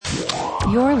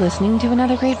You're listening to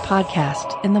another great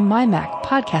podcast in the MyMac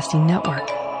Podcasting Network.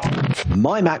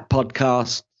 MyMac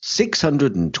Podcast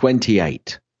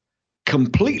 628.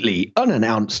 Completely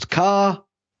unannounced car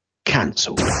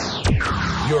cancelled.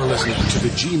 You're listening to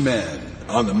the G-Men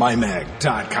on the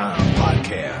MyMac.com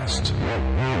podcast.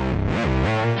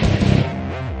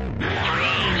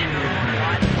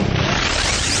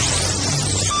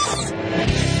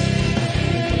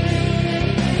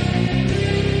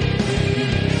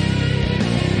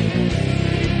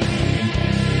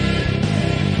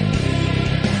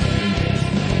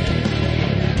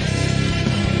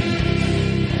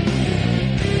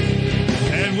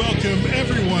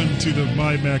 To the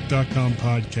MyMac.com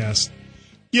podcast.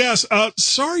 Yes,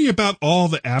 sorry about all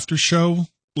the after show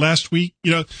last week.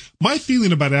 You know, my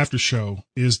feeling about after show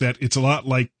is that it's a lot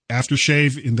like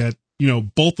aftershave in that, you know,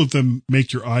 both of them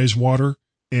make your eyes water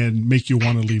and make you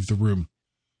want to leave the room.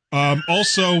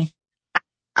 Also,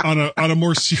 on a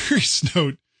more serious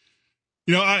note,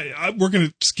 you know, we're going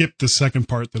to skip the second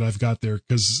part that I've got there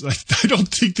because I don't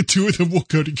think the two of them will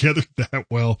go together that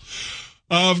well.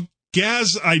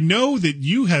 Gaz, I know that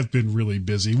you have been really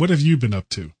busy. What have you been up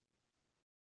to?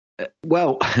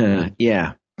 Well,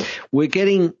 yeah, we're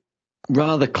getting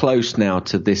rather close now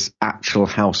to this actual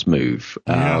house move.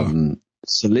 Yeah.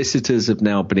 Solicitors have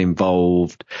now been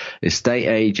involved. Estate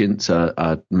agents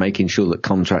are making sure that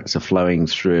contracts are flowing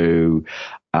through.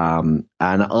 And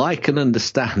I can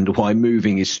understand why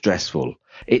moving is stressful.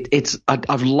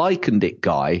 I've likened it,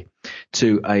 Guy,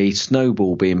 to a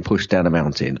snowball being pushed down a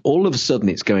mountain. All of a sudden,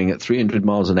 it's going at 300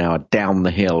 miles an hour down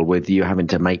the hill with you having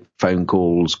to make phone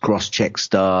calls, cross-check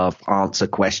stuff, answer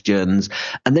questions,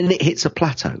 and then it hits a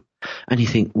plateau. And you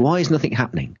think, why is nothing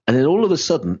happening? And then all of a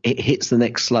sudden, it hits the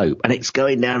next slope, and it's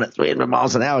going down at 300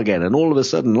 miles an hour again. And all of a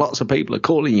sudden, lots of people are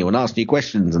calling you and asking you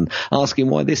questions and asking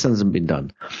why this hasn't been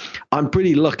done. I'm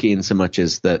pretty lucky in so much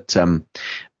as that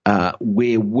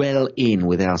we're well in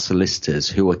with our solicitors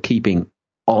who are keeping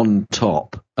on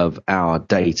top of our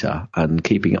data and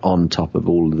keeping on top of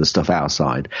all of the stuff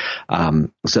outside.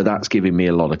 So that's giving me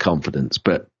a lot of confidence.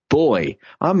 But boy,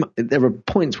 there are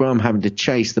points where I'm having to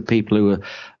chase the people who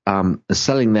are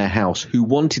selling their house who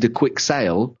wanted a quick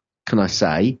sale. Can I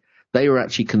say they were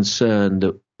actually concerned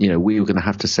that, you know, we were going to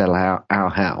have to sell our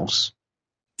house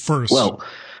first? Well,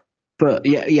 but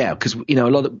yeah, because, you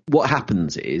know, what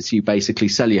happens is you basically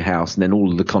sell your house and then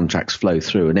all of the contracts flow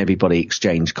through and everybody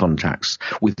exchange contracts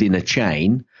within a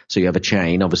chain. So you have a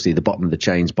chain, obviously the bottom of the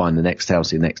chain's buying the next house,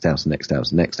 the next house, the next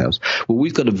house, the next house. Well,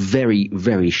 we've got a very,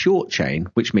 very short chain,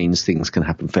 which means things can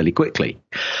happen fairly quickly.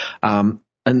 And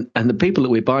the people that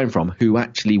we're buying from who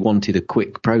actually wanted a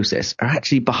quick process are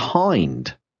actually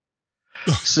behind.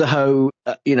 So,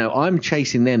 you know, I'm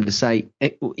chasing them to say,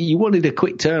 you wanted a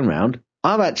quick turnaround.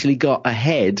 I've actually got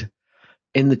ahead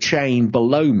in the chain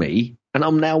below me, and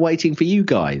I'm now waiting for you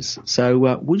guys.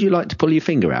 So would you like to pull your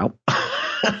finger out?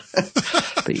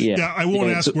 But yeah, I won't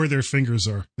ask where their fingers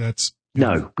are. That's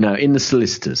no, in the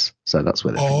solicitors. So that's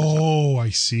where their fingers are. Oh,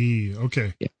 I see.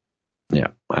 Okay. Yeah.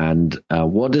 And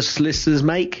what does solicitors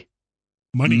make?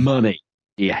 Money.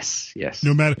 Yes.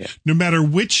 No matter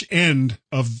which end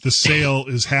of the sale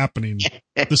is happening,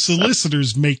 the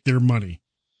solicitors make their money.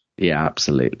 Yeah,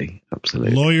 absolutely.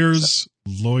 Lawyers.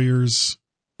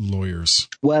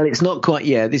 Well, it's not quite.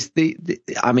 Yeah,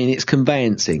 I mean, it's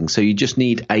conveyancing, so you just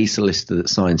need a solicitor that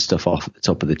signs stuff off at the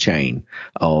top of the chain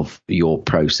of your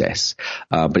process.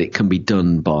 But it can be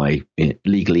done by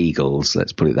legal eagles.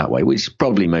 Let's put it that way. Which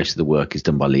probably most of the work is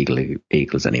done by legal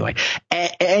eagles anyway.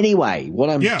 Anyway,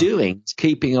 what I'm doing is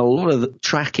keeping a lot of the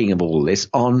tracking of all this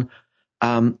on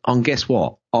guess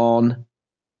what? On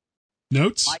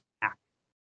notes.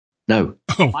 No.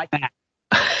 Oh.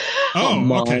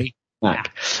 Oh, okay.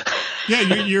 Mac. Yeah,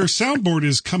 your soundboard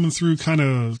is coming through kind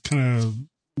of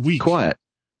weak. Quiet.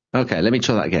 Okay, let me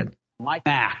try that again. My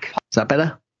Mac. Is that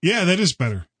better? Yeah, that is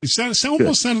better. It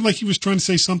almost sounded like he was trying to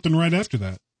say something right after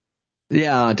that.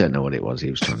 Yeah, I don't know what it was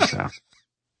he was trying to say.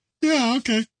 Yeah,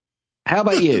 okay. How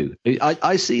about you?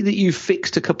 I see that you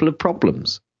fixed a couple of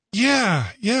problems. Yeah.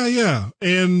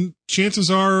 And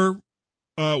chances are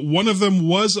one of them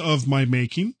was of my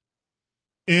making,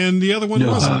 and the other one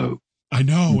wasn't. I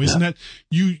know, isn't that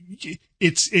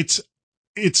it's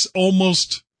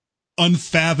almost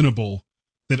unfathomable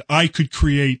that I could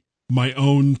create my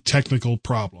own technical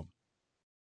problem.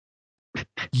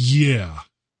 Yeah.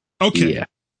 Okay. Yeah.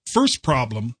 First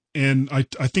problem, and I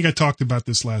think I talked about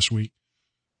this last week.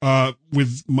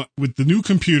 With the new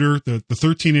computer, the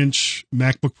 13-inch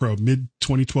MacBook Pro, mid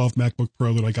 2012 MacBook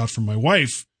Pro that I got from my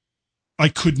wife, I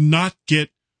could not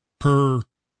get her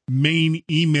main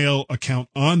email account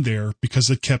on there because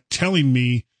it kept telling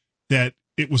me that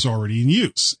it was already in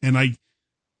use. And I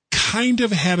kind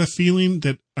of had a feeling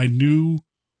that I knew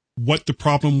what the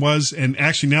problem was. And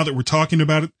actually, now that we're talking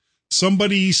about it,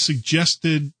 somebody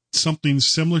suggested something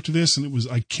similar to this, and it was,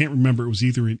 I can't remember, it was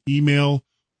either an email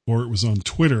or it was on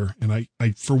Twitter, and I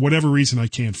for whatever reason, I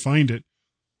can't find it.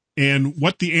 And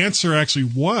what the answer actually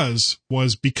was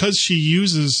because she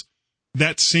uses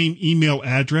that same email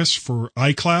address for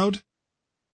iCloud,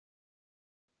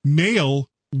 Mail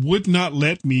would not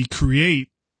let me create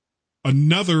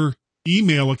another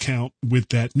email account with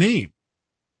that name.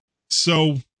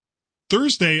 So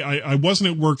Thursday, I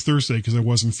wasn't at work Thursday because I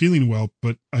wasn't feeling well,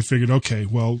 but I figured, okay,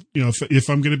 well, if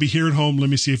I'm going to be here at home, let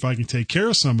me see if I can take care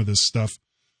of some of this stuff.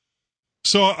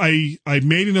 So I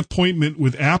made an appointment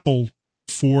with Apple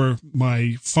for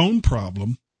my phone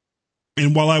problem.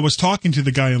 And while I was talking to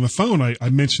the guy on the phone, I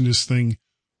mentioned this thing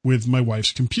with my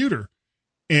wife's computer.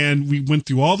 And we went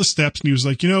through all the steps, and he was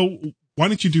like, why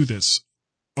don't you do this?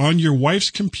 On your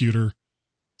wife's computer,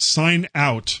 sign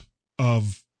out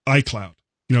of iCloud.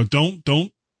 Don't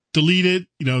delete it.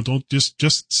 Don't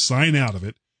just sign out of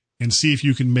it and see if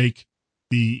you can make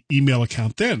the email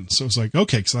account then. So it's like,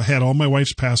 okay, because I had all my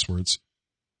wife's passwords.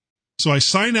 So I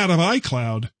signed out of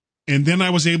iCloud, and then I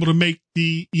was able to make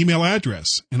the email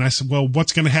address. And I said, well,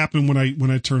 what's going to happen when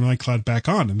I turn iCloud back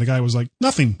on? And the guy was like,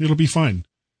 nothing. It'll be fine.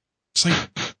 It's like,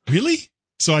 really?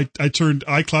 So I turned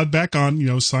iCloud back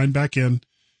on, signed back in,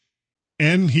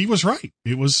 and he was right.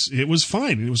 It was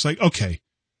fine. It was like, okay.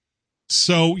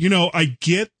 So, I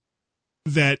get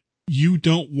that you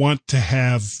don't want to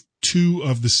have two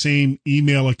of the same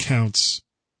email accounts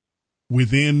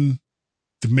within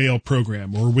the Mail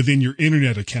program or within your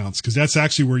internet accounts, because that's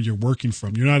actually where you're working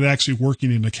from. You're not actually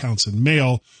working in accounts in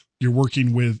Mail. You're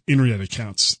working with internet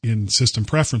accounts in System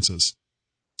Preferences.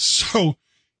 So,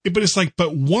 but it's like,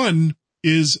 but one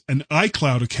is an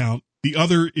iCloud account. The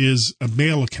other is a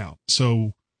Mail account.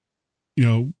 So,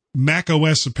 Mac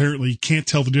OS apparently can't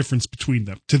tell the difference between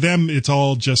them. To them, it's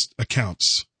all just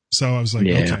accounts. So I was like,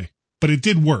 okay, but it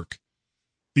did work.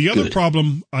 The other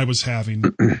problem I was having,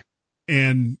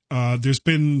 and there's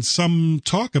been some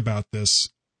talk about this,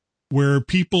 where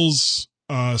people's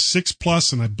 6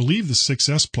 Plus, and I believe the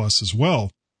 6S Plus as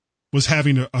well, was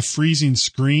having a freezing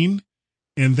screen.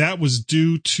 And that was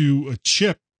due to a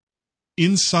chip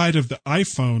inside of the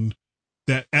iPhone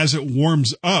that, as it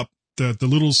warms up, the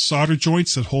little solder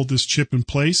joints that hold this chip in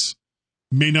place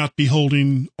may not be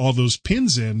holding all those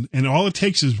pins in. And all it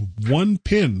takes is one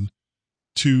pin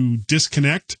to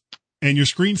disconnect and your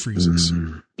screen freezes.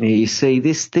 You see,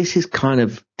 this is going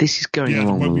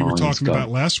along the lines. What we were talking about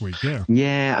last week. Yeah.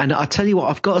 Yeah. And I'll tell you what,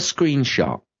 I've got a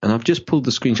screenshot. And I've just pulled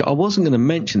the screenshot. I wasn't going to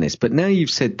mention this, but now you've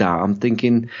said that, I'm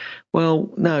thinking, well,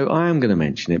 no, I am going to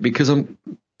mention it because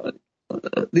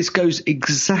this goes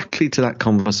exactly to that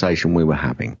conversation we were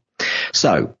having.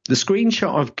 So the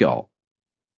screenshot I've got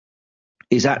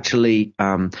is actually,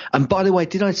 and by the way,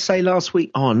 did I say last week?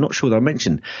 Oh, I'm not sure that I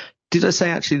mentioned. Did I say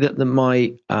actually that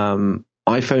my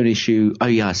iPhone issue? Oh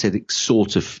yeah, I said it's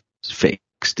sort of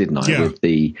fixed, didn't I? Yeah. With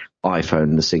the iPhone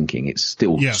and the syncing, it's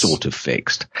still sort of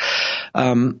fixed.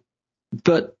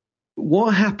 But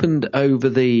what happened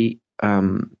over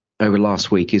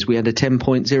last week is we had a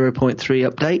 10.0.3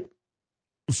 update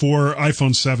for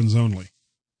iPhone 7s only.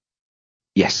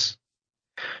 Yes.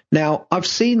 Now, I've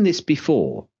seen this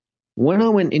before. When I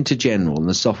went into General and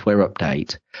the software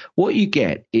update, what you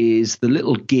get is the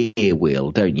little gear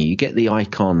wheel, don't you? You get the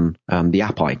icon, the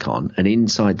app icon, and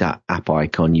inside that app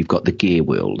icon, you've got the gear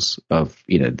wheels of,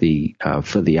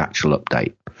 for the actual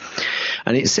update.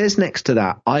 And it says next to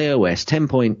that, iOS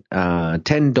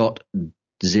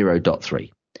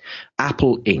 10.0.3,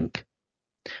 Apple Inc.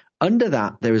 Under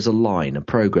that, there is a line, a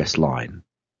progress line.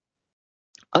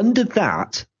 Under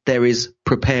that, there is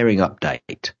preparing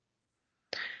update.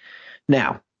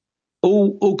 Now,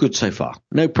 all good so far.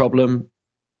 No problem.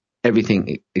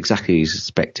 Everything exactly as you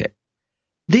expect it.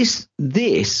 This,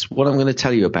 what I'm going to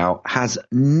tell you about, has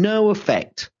no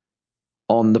effect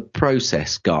on the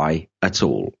process guy at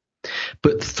all.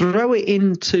 But throw it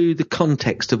into the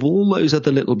context of all those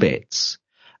other little bits,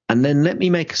 and then let me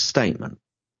make a statement.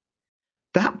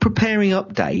 That preparing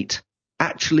update,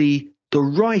 actually, the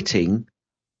writing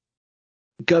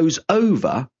goes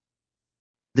over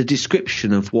the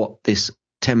description of what this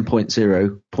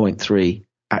 10.0.3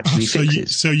 actually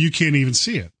fixes. So you can't even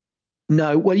see it?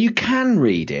 No, well, you can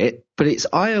read it, but it's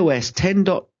iOS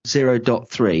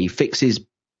 10.0.3 fixes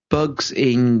bugs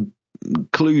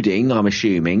including, I'm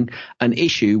assuming, an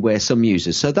issue where some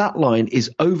users. So that line is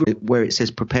over where it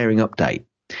says preparing update.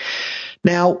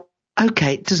 Now,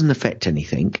 okay, it doesn't affect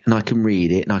anything, and I can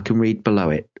read it, and I can read below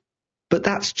it, but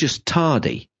that's just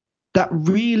tardy. That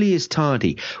really is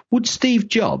tardy. Would Steve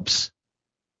Jobs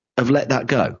have let that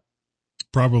go?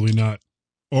 Probably not.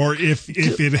 Or if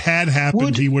it had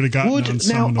happened, he would have gotten on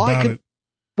someone about it.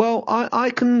 Well, I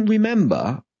can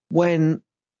remember when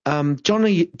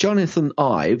Jonathan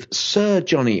Ive, Sir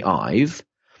Johnny Ive,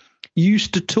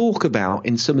 used to talk about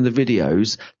in some of the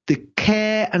videos the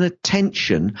care and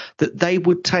attention that they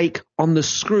would take on the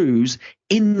screws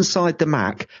inside the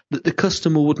Mac that the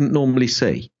customer wouldn't normally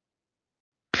see.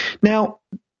 Now,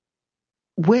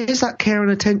 where's that care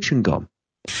and attention gone?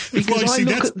 Because I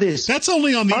look at this. That's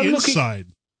only on the inside.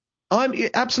 I'm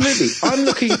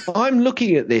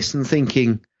looking at this and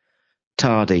thinking,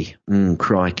 tardy.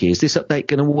 Crikey, is this update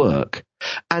going to work?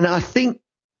 And I think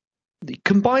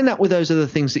combine that with those other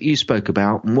things that you spoke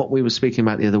about and what we were speaking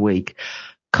about the other week.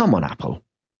 Come on, Apple.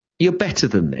 You're better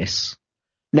than this.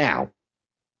 Now,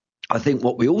 I think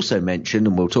what we also mentioned,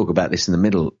 and we'll talk about this in the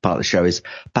middle part of the show, is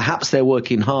perhaps they're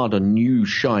working hard on new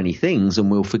shiny things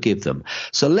and we'll forgive them.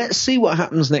 So let's see what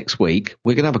happens next week.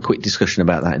 We're going to have a quick discussion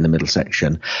about that in the middle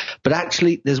section. But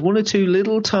actually, there's one or two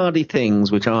little tardy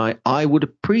things which I would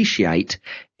appreciate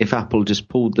if Apple just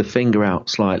pulled the finger out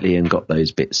slightly and got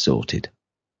those bits sorted.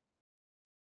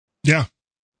 Yeah,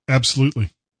 absolutely.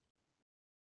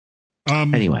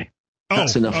 Anyway,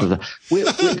 that's enough of that.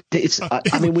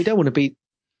 I mean, we don't want to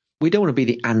be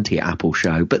the anti-Apple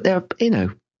show, but there,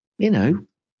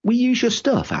 we use your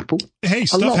stuff, Apple. Hey,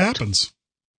 stuff happens.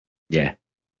 Yeah.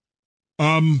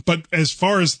 But as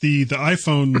far as the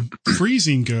iPhone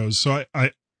freezing goes, so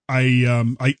I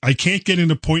can't get an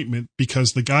appointment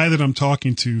because the guy that I'm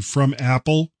talking to from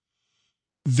Apple,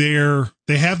 they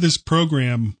have this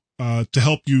program to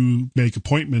help you make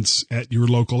appointments at your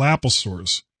local Apple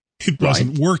stores. It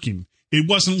wasn't working. It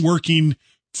wasn't working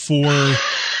for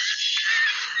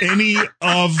any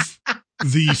of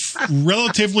the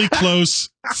relatively close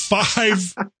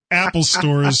 5 Apple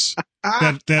stores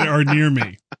that are near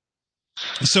me.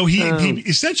 So he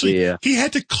essentially he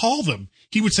had to call them.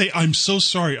 He would say, "I'm so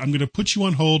sorry. I'm going to put you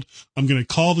on hold. I'm going to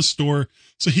call the store."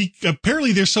 So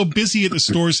apparently they're so busy at the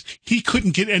stores, he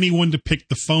couldn't get anyone to pick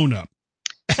the phone up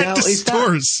at the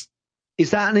stores.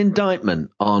 Is that an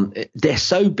indictment on they're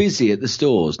so busy at the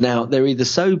stores? Now, they're either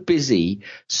so busy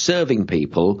serving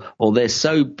people or they're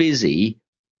so busy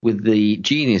with the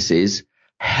geniuses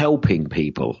helping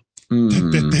people.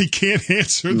 That they can't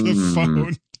answer the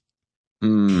phone.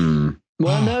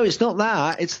 Well, no, it's not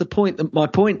that. It's the point that my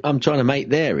point I'm trying to make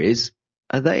there is,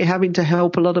 are they having to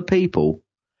help a lot of people?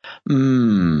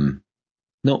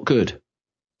 Not good.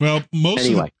 Well,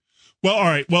 well, all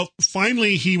right. Well,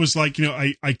 finally, he was like,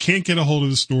 I can't get a hold of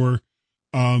the store.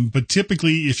 But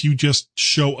typically, if you just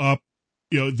show up,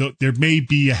 there may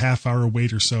be a half-hour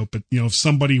wait or so, but, if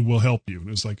somebody will help you. And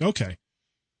it was like, okay.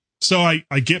 So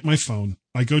I get my phone.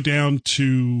 I go down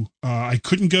to, I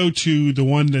couldn't go to the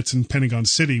one that's in Pentagon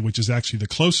City, which is actually the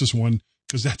closest one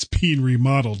because that's being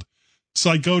remodeled.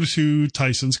 So I go to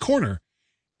Tyson's Corner.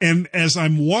 And as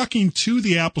I'm walking to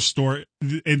the Apple store,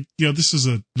 and, this is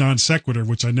a non sequitur,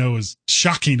 which I know is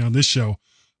shocking on this show,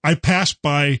 I passed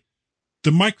by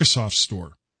the Microsoft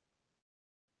store.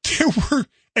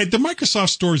 And the Microsoft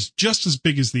store is just as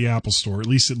big as the Apple store. At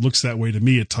least it looks that way to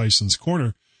me at Tyson's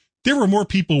Corner. There were more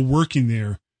people working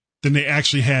there than they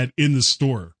actually had in the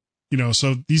store.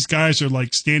 So these guys are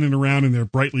like standing around in their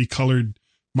brightly colored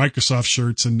Microsoft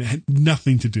shirts and had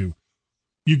nothing to do.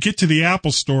 You get to the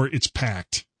Apple store, it's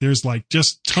packed. There's like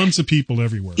just tons of people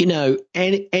everywhere.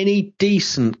 Any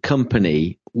decent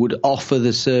company would offer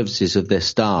the services of their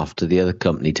staff to the other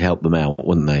company to help them out,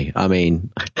 wouldn't they? I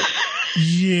mean,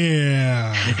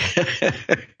 yeah.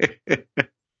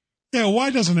 Yeah,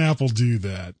 why doesn't Apple do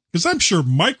that? Because I'm sure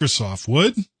Microsoft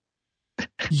would.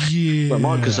 Yeah.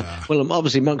 Well,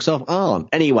 obviously Microsoft aren't.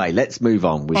 Anyway, let's move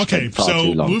on. Okay,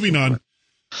 so moving on.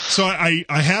 So I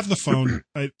have the phone.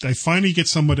 I finally get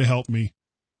someone to help me.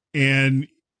 And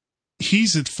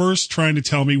he's at first trying to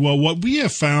tell me, well, what we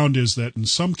have found is that in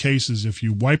some cases, if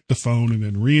you wipe the phone and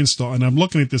then reinstall, and I'm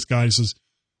looking at this guy and says,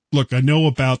 look, I know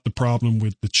about the problem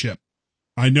with the chip.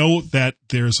 I know that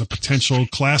there's a potential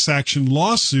class action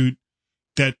lawsuit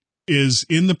that is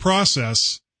in the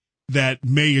process that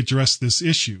may address this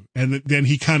issue. And then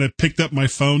he kind of picked up my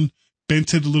phone,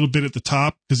 bent it a little bit at the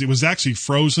top because it was actually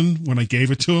frozen when I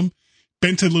gave it to him.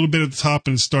 Bent it a little bit at the top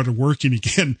and it started working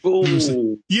again.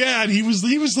 And he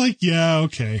was like, yeah,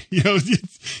 okay.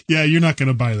 Yeah, you're not going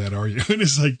to buy that, are you? And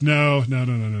it's like, no.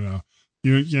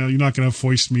 You're not going to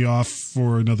foist me off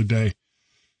for another day.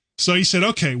 So he said,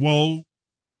 okay, well,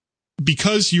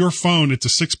 because your phone, it's a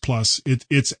 6 Plus,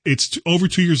 it's over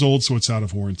 2 years old, so it's out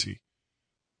of warranty.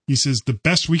 He says, the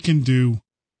best we can do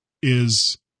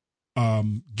is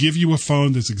give you a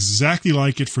phone that's exactly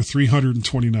like it for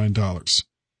 $329.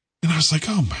 And I was like,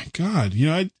 oh my God.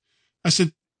 I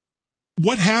said,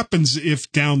 what happens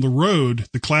if down the road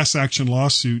the class action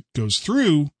lawsuit goes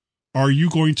through? Are you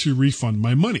going to refund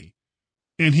my money?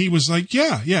 And he was like,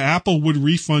 yeah, Apple would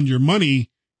refund your money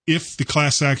if the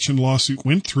class action lawsuit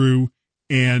went through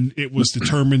and it was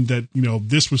determined that,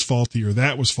 this was faulty or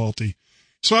that was faulty.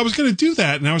 So I was going to do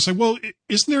that. And I was like, well,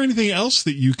 isn't there anything else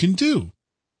that you can do?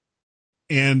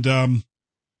 And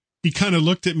he kind of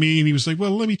looked at me and he was like,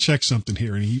 well, let me check something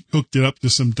here. And he hooked it up to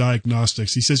some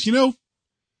diagnostics. He says, your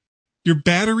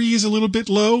battery is a little bit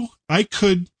low. I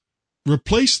could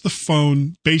replace the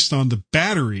phone based on the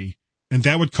battery, and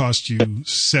that would cost you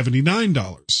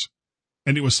 $79.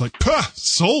 And it was like,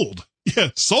 sold. Yeah,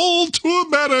 sold to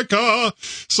America.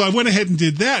 So I went ahead and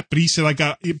did that. But he said,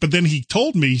 but then he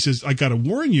told me, he says, I got to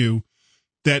warn you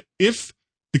that if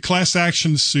the class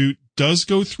action suit does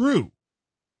go through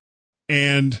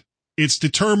and it's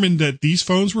determined that these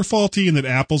phones were faulty and that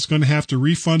Apple's going to have to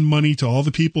refund money to all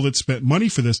the people that spent money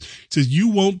for this, he says, you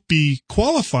won't be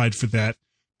qualified for that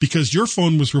because your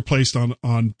phone was replaced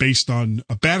based on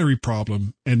a battery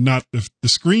problem and not the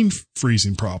screen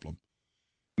freezing problem.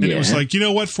 And It was like, you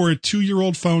know what? For a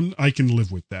 2-year-old phone, I can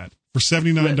live with that. For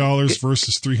 $79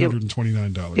 versus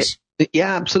 $329.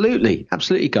 Yeah, absolutely.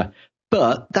 Absolutely, Guy.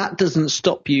 But that doesn't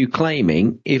stop you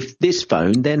claiming if this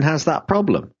phone then has that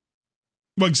problem.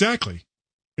 Well, exactly.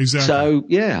 So,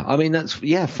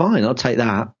 fine. I'll take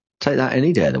that. Take that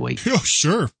any day of the week. Oh,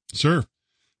 sure.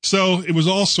 So it was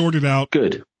all sorted out.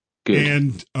 Good.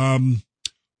 And,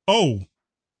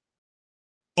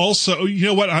 also, you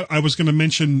know what? I was going to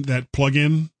mention that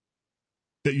plugin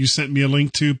that you sent me a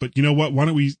link to, but you know what? Why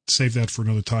don't we save that for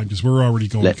another time? Because we're already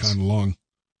going kind of long.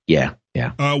 Yeah.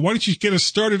 Why don't you get us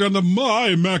started on the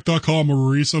mymac.com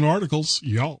recent articles,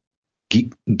 y'all?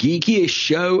 Geekiest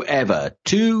show ever,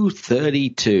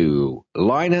 232,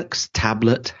 Linux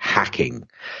tablet hacking.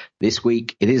 This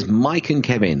week, it is Mike and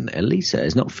Kevin. Elisa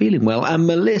is not feeling well, and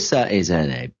Melissa is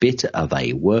in a bit of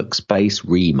a workspace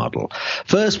remodel.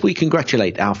 First, we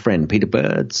congratulate our friend Peter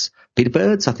Birds. Peter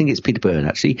Birds? I think it's Peter Bird,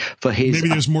 actually, for his Maybe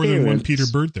there's more than one Peter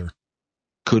Bird there.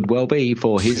 Could well be,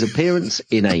 for his appearance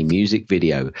in a music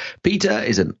video. Peter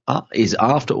is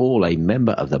after all a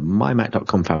member of the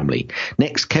mymac.com family.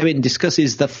 Next, Kevin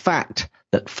discusses the fact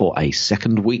that for a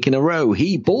second week in a row,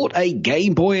 he bought a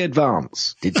Game Boy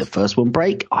Advance. Did the first one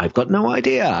break? I've got no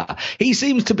idea. He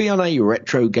seems to be on a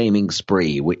retro gaming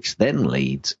spree, which then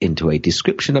leads into a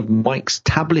description of Mike's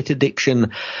tablet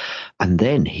addiction. And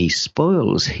then he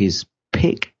spoils his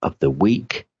pick of the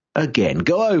week again.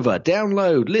 Go over,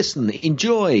 download, listen,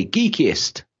 enjoy.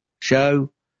 Geekiest show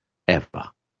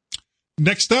ever.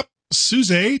 Next up,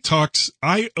 Suze talks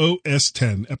iOS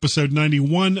 10, episode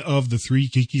 91 of The Three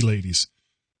Geeky Ladies.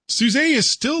 Suze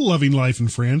is still loving life in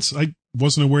France. I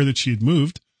wasn't aware that she had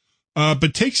moved,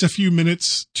 but takes a few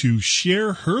minutes to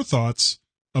share her thoughts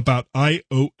about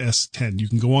iOS 10. You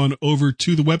can go on over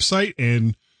to the website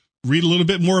and read a little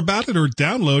bit more about it or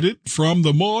download it from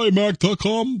the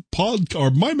mymac.com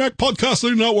MyMac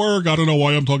Podcasting Network. I don't know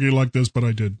why I'm talking like this, but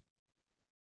I did.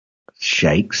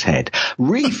 Shakes head.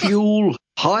 Refuel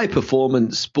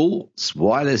high-performance sports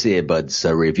wireless earbuds.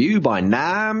 A review by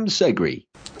Nam Segri.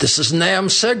 This is Nam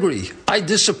Segri. I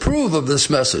disapprove of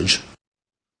this message.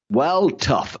 Well,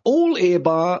 tough. All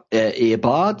earbuds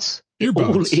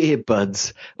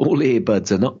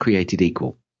are not created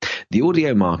equal. The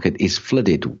audio market is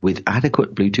flooded with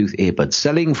adequate Bluetooth earbuds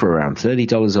selling for around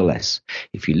 $30 or less.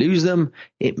 If you lose them,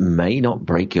 it may not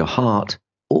break your heart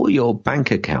or your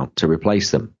bank account to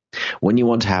replace them. When you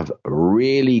want to have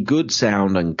really good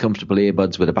sound and comfortable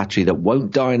earbuds with a battery that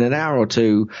won't die in an hour or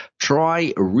two,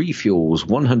 try Refuel's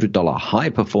 $100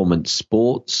 high-performance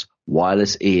sports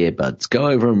wireless earbuds. Go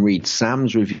over and read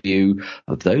Sam's review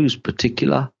of those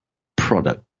particular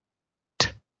products.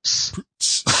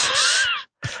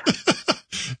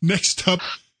 Next up,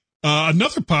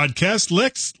 another podcast,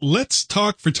 Let's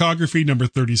Talk Photography number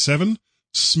 37,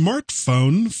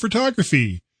 Smartphone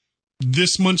Photography.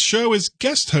 This month's show is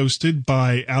guest hosted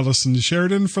by Allison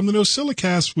Sheridan from the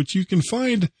NosillaCast, which you can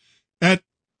find at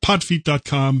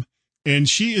podfeet.com, and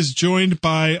she is joined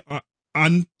by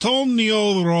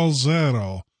Antonio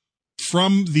Rosero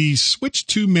from the Switch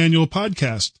to Manual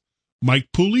podcast, Mike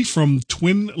Pooley from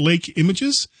Twin Lake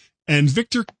Images, and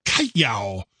Victor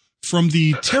Kayao from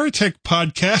the TerraTech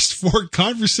podcast for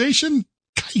Conversation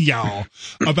Kayao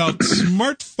about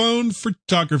smartphone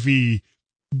photography.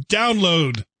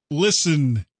 Download,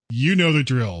 listen, you know the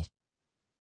drill.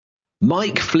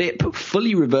 Mike Flip,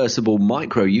 fully reversible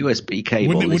micro USB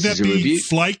cable. Would that be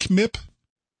Flyke MIP?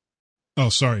 Oh,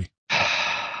 sorry.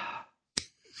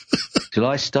 Shall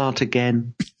I start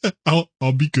again? I'll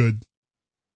be good.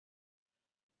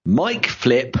 Mic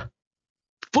Flip,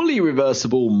 fully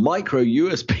reversible micro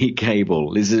USB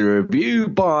cable. This is a review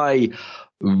by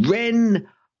Ren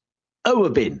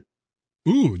Oabin.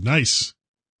 Ooh, nice.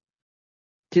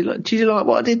 Did you like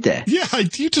what I did there? Yeah,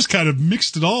 you just kind of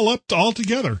mixed it all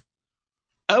together.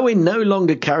 Owen no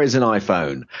longer carries an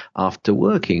iPhone after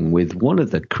working with one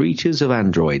of the creatures of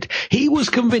Android. He was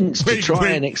convinced to try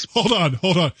and hold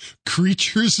on.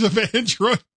 Creatures of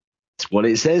Android? That's what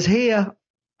it says here.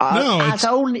 It's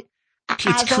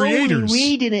creators. Only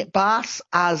reading it, boss.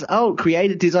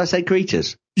 Created. Did I say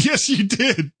creatures? Yes, you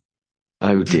did.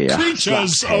 Oh dear.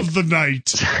 Creatures of the night.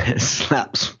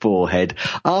 Slaps forehead.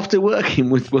 After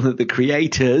working with one of the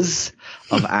creators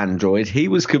of Android, he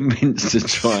was convinced to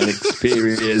try an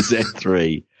Xperia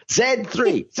Z3.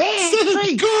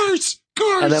 Z3! Cars!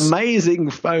 An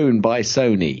amazing phone by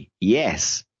Sony.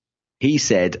 Yes, he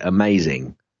said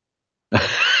amazing.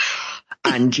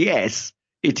 And yes,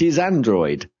 it is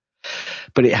Android.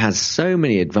 But it has so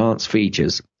many advanced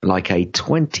features, like a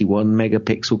 21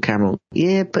 megapixel camera.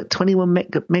 Yeah, but 21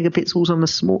 megapixels on a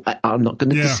small. I'm not going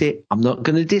to diss it. I'm not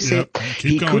going to diss it.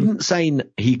 He couldn't say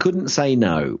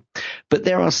no. But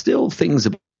there are still things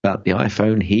about the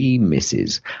iPhone he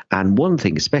misses, and one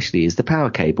thing especially is the power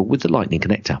cable with the lightning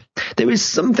connector. There is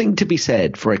something to be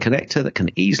said for a connector that can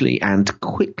easily and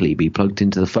quickly be plugged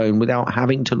into the phone without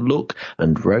having to look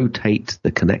and rotate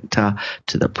the connector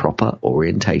to the proper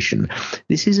orientation.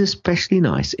 This is especially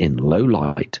nice in low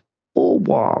light or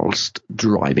whilst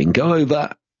driving. Go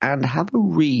over and have a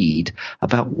read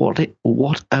about what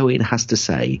Owen has to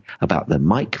say about the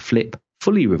Mic Flip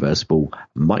fully reversible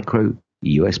micro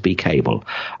USB cable.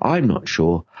 I'm not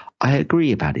sure I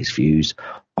agree about his views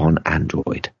on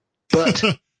Android, but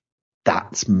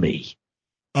that's me.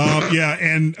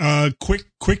 And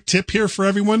quick tip here for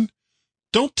everyone.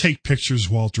 Don't take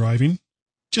pictures while driving.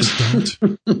 Just don't.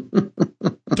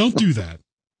 Don't do that.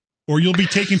 Or you'll be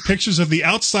taking pictures of the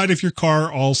outside of your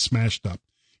car all smashed up.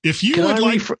 If you can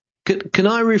I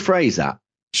rephrase that?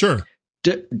 Sure.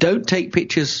 Don't take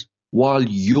pictures while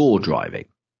you're driving.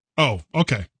 Oh,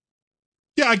 okay.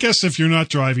 Yeah, I guess if you're not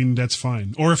driving, that's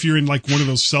fine. Or if you're in like one of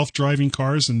those self-driving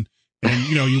cars and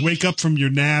you wake up from your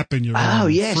nap and you're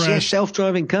yes,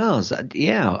 self-driving cars.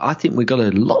 Yeah, I think we've got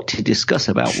a lot to discuss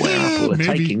about where Apple are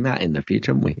taking that in the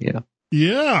future, haven't we? Yeah.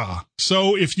 Yeah.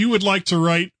 So if you would like to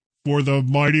write for the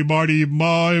mighty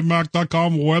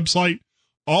mymac.com website,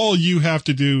 all you have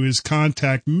to do is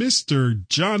contact Mr.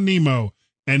 John Nemo,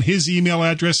 and his email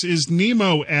address is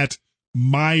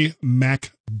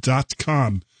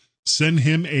nemo@mymac.com. Send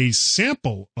him a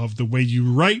sample of the way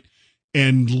you write,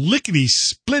 and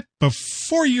lickety-split,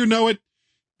 before you know it,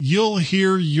 you'll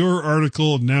hear your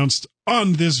article announced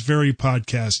on this very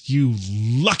podcast, you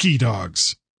lucky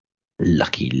dogs.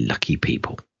 Lucky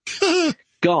people.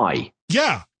 Guy.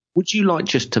 Yeah. Would you like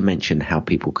just to mention how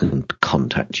people can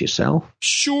contact yourself?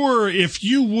 Sure. If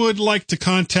you would like to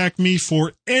contact me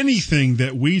for anything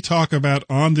that we talk about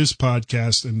on this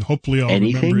podcast, and hopefully I'll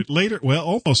remember it later. Well,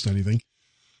 almost anything.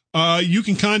 You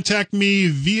can contact me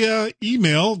via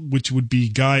email, which would be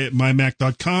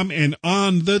guy@mymac.com, and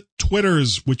on the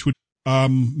Twitters, which would,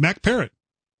 Mac Parrot.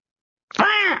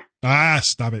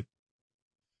 Stop it.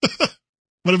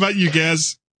 What about you,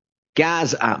 Gaz?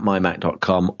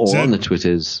 Gaz@mymac.com or on the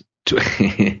Twitters.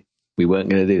 We weren't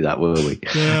going to do that, were we?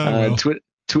 Yeah,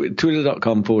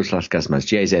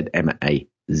 Twitter.com/Gazmaz,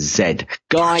 JZMAZ.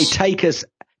 Guy,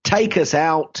 take us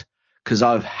out, because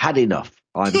I've had enough.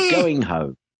 I'm going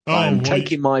home. I'm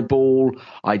taking my ball.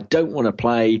 I don't want to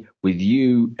play with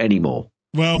you anymore.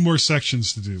 Well, more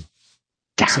sections to do.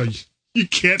 So you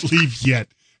can't leave yet.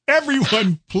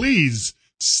 Everyone, please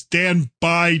stand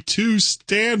by.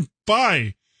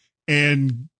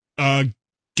 And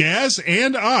Gaz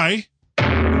and I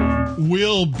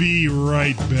will be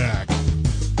right back.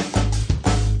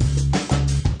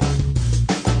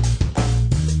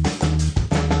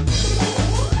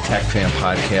 Tech Fan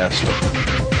Podcast.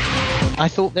 I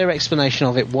thought their explanation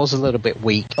of it was a little bit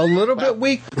weak. A little bit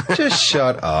weak? Just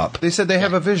shut up. They said they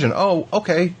have a vision. Oh,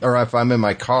 okay. Or if I'm in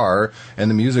my car and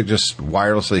the music just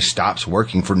wirelessly stops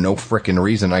working for no frickin'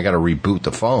 reason, I got to reboot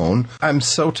the phone. I'm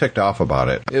so ticked off about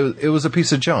it. It was a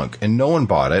piece of junk, and no one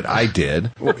bought it. I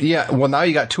did. Well, now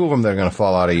you got two of them that are going to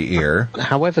fall out of your ear.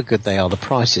 However good they are, the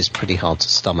price is pretty hard to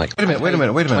stomach. Wait a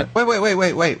minute. Wait.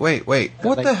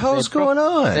 What the hell's going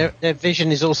on? Their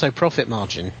vision is also profit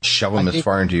margin. Shove them as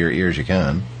far into your ears as you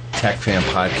can. Tech Fan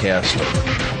Podcast.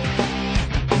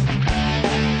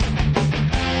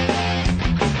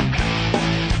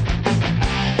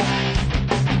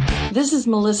 This is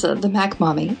Melissa, the Mac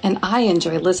Mommy, and I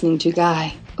enjoy listening to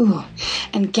Guy,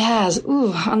 and Gaz,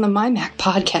 on the My Mac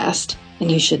podcast, and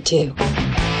you should too.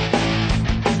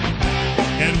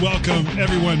 And welcome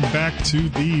everyone back to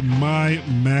the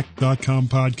MyMac.com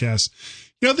podcast.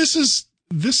 You know,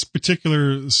 this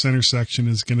particular center section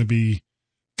is going to be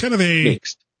kind of a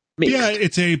Mixed. Yeah,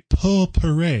 it's a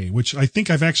potpourri, which I think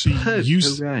I've actually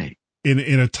used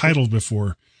in a title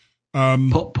before.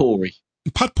 Potpourri.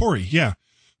 Potpourri, yeah.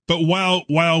 But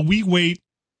while we wait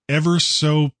ever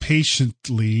so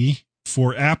patiently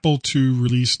for Apple to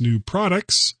release new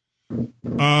products,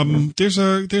 there's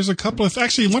a couple of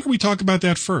actually. Why don't we talk about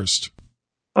that first?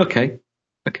 Okay.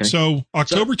 So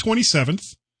October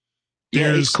 27th.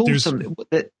 It's called something.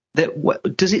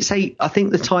 What does it say? I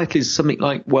think the title is something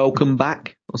like "Welcome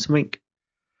Back" or something.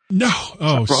 No,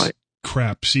 right.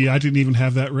 Crap. See, I didn't even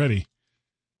have that ready.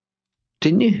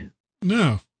 Didn't you?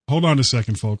 No. Hold on a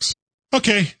second, folks.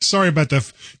 Okay, sorry about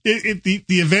that. The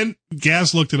event,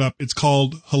 Gaz looked it up. It's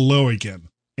called Hello Again,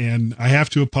 and I have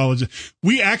to apologize.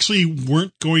 We actually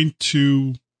weren't going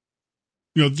to,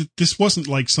 this wasn't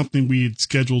like something we had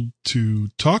scheduled to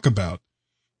talk about.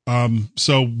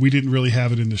 So we didn't really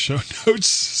have it in the show notes.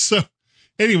 So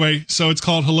anyway, so it's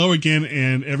called Hello Again,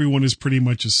 and everyone is pretty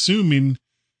much assuming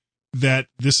that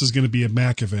this is going to be a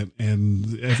Mac event,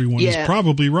 and everyone is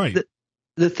probably right.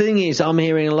 The thing is, I'm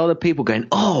hearing a lot of people going,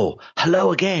 "Oh,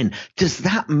 hello again." Does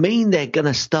that mean they're going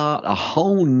to start a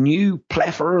whole new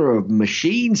plethora of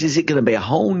machines? Is it going to be a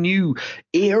whole new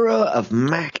era of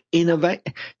Mac innovation?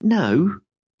 No.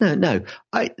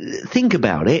 Think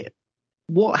about it.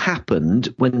 What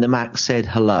happened when the Mac said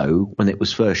hello when it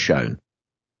was first shown?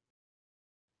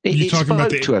 It spoke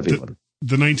to everyone.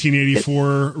 The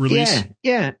 1984 release?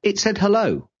 Yeah. It said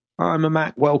hello. I'm a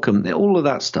Mac. Welcome. All of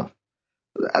that stuff.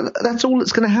 That's all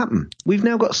that's going to happen. We've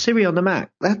now got Siri on the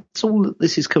Mac. That's all that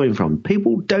this is coming from.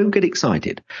 People don't get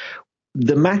excited.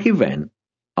 The Mac event,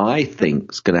 I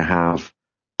think, is going to have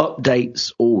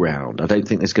updates all round. I don't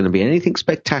think there's going to be anything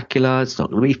spectacular. It's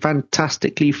not going to be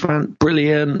fantastically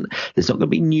brilliant. There's not going to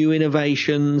be new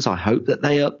innovations. I hope that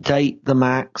they update the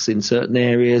Macs in certain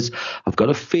areas. I've got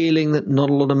a feeling that not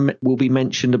a lot of will be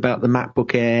mentioned about the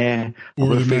MacBook Air.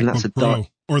 Or the MacBook Pro.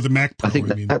 Or the Mac Pro, I think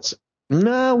that's...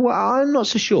 No, well, I'm not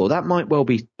so sure. That might well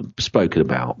be spoken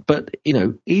about. But,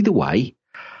 either way,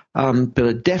 but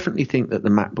I definitely think that the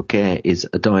MacBook Air is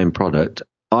a dying product.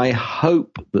 I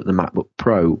hope that the MacBook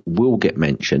Pro will get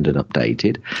mentioned and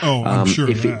updated. Oh, I'm sure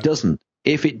if it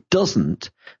doesn't,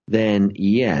 then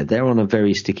they're on a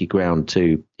very sticky ground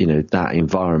to, that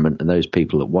environment and those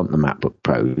people that want the MacBook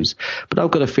Pros. But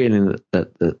I've got a feeling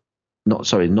that not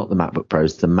the MacBook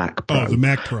Pros, the Mac Pro. Oh, the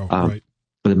Mac Pro, right.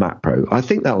 The Mac Pro. I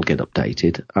think that'll get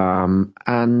updated.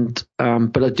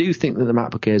 But I do think that the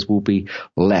MacBook Airs will be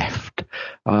left.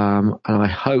 And I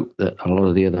hope that a lot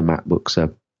of the other MacBooks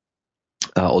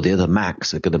or the other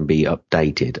Macs are going to be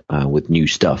updated with new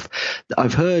stuff.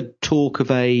 I've heard talk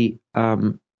of is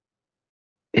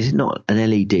it not an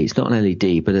LED? It's not an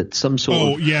LED, but it's some sort of...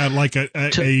 Oh, yeah, like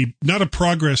a not a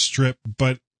progress strip,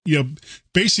 but,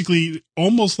 basically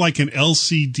almost like an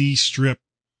LCD strip,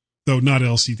 though not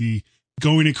LCD,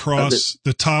 going across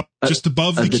the top, just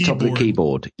above the keyboard. Top of the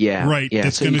keyboard, yeah. Right,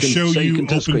 that's going to show you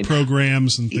open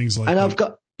programs and things like that. And I've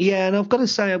got to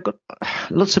say, I've got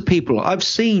lots of people. I've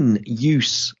seen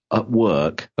use at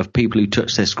work of people who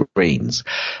touch their screens,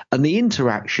 and the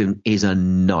interaction is a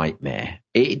nightmare.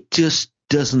 It just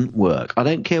doesn't work. I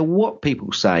don't care what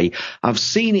people say. I've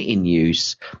seen it in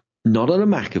use. Not on a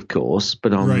Mac, of course,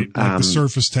 but on like the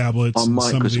Surface tablets on and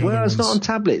some of the other ones. It's not on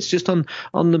tablets, just on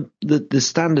the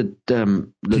standard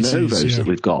Lenovo's that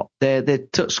we've got. They're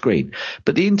touchscreen,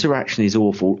 but the interaction is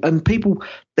awful. And people,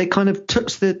 they kind of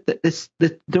touch they're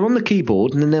on the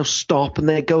keyboard and then they'll stop and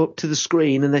they go up to the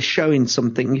screen and they're showing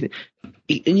something,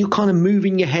 and you're kind of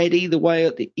moving your head either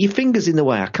way. Your finger's in the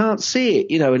way. I can't see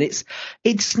it, and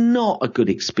it's not a good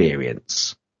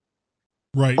experience.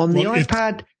 Right. On the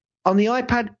iPad. On the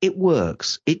iPad, it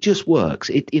works. It just works.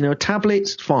 A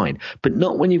tablet's fine, but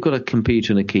not when you've got a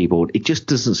computer and a keyboard. It just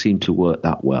doesn't seem to work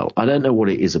that well. I don't know what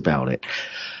it is about it.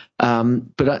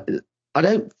 But I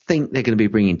don't think they're going to be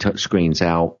bringing touchscreens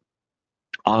out.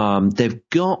 They've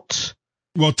got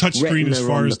touchscreen as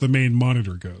far as the main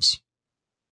monitor goes.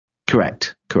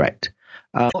 Correct.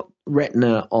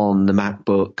 Retina on the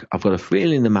MacBook. I've got a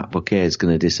feeling the MacBook Air is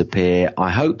going to disappear. I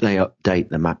hope they update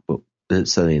the MacBook.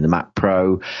 Certainly in the Mac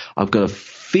Pro. I've got a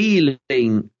feeling,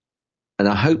 and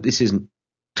I hope this isn't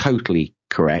totally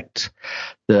correct,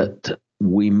 that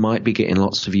we might be getting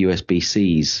lots of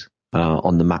USB-Cs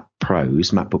on the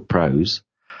MacBook Pros.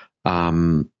 I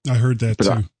heard that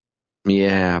too.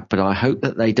 Yeah, but I hope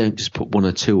that they don't just put one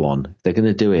or two on. If they're going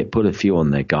to do it, put a few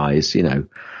on there, guys. You know,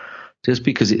 just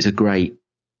because it's a great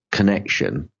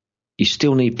connection, you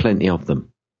still need plenty of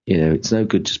them. You know, it's no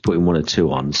good just putting one or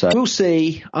two on. So we'll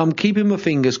see. I'm keeping my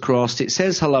fingers crossed. It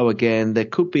says hello again. There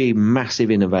could be massive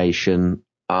innovation.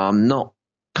 I'm not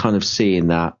kind of seeing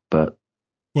that, but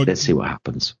let's see what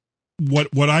happens.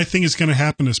 What I think is going to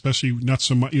happen, especially not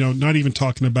so much, you know, not even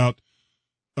talking about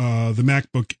the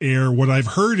MacBook Air. What I've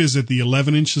heard is that the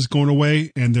 11-inch is going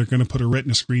away, and they're going to put a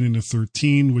Retina screen in the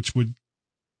 13, which would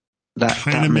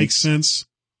kind of make sense.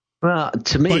 Well,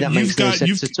 to me, that makes no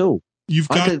sense at all.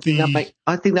 I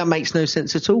think that makes no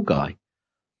sense at all, Guy.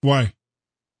 Why?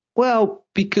 Well,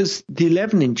 because the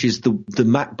 11-inch is the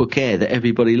MacBook Air that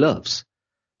everybody loves.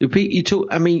 I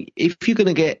mean, if you're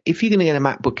going to get a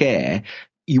MacBook Air,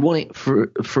 you want it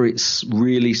for its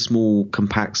really small,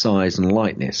 compact size and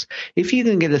lightness. If you're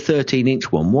going to get a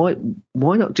 13-inch one,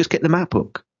 why not just get the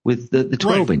MacBook with the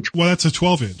 12-inch? Right. Well, that's a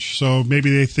 12-inch, so maybe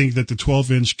they think that the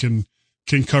 12-inch can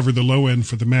cover the low end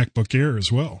for the MacBook Air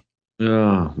as well.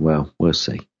 Oh, well, we'll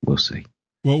see. We'll see.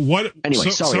 Well, what? Anyway,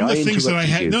 sorry, some of the things that I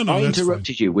had. No, I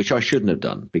interrupted you, which I shouldn't have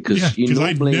done because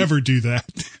I never do that.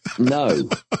 No.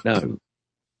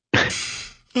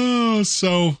 Oh,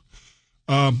 so.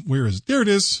 Where is it? There it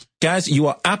is. Guys, you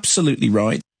are absolutely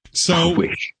right. So I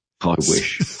wish.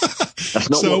 That's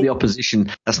not what the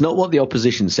opposition. That's not what the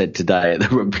opposition said today at the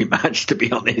rugby match. To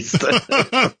be honest.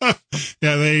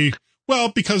 Yeah,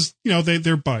 because you know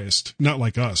they're biased, not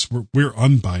like us. We're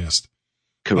unbiased.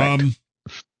 Correct.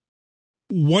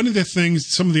 Some of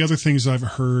the other things I've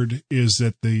heard is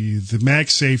that the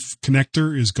MagSafe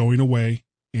connector is going away,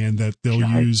 and that they'll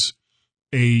use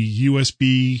a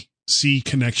USB-C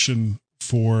connection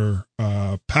for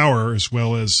power, as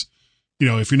well as, you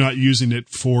know, if you're not using it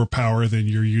for power, then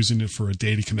you're using it for a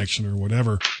data connection or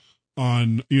whatever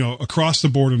on, you know, across the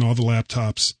board on all the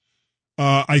laptops.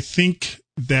 I think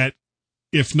that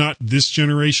if not this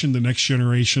generation, the next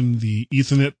generation, the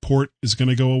Ethernet port is going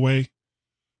to go away,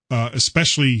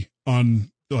 especially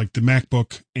on like the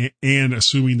MacBook and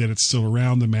assuming that it's still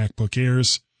around, the MacBook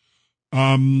Airs.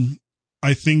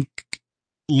 I think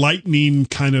Lightning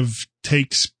kind of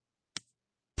takes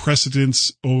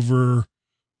precedence over,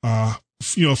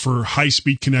 you know, for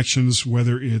high-speed connections,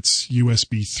 whether it's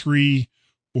USB 3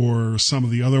 or some of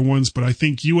the other ones. But I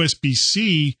think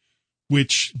USB-C,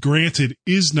 which granted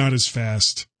is not as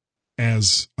fast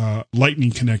as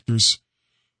Lightning connectors,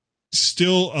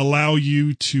 still allow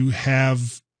you to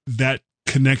have that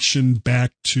connection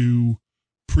back to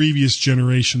previous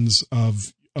generations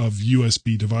of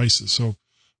USB devices. So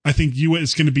I think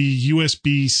it's going to be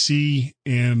USB-C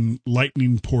and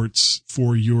Lightning ports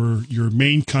for your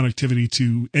main connectivity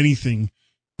to anything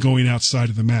going outside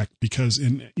of the Mac, because,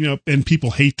 and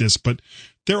people hate this, but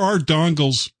there are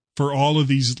dongles for all of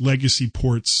these legacy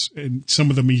ports, and some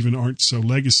of them even aren't so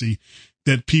legacy,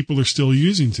 that people are still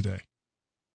using today.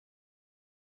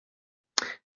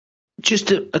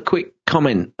 Just a quick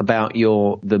comment about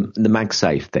the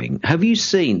MagSafe thing. Have you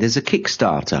seen, there's a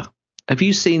Kickstarter. Have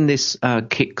you seen this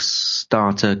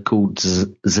Kickstarter called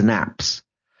Synapse?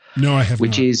 No, I have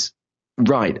which not. Is,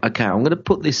 right, okay, I'm going to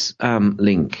put this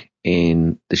link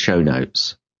in the show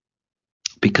notes,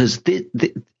 because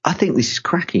I think this is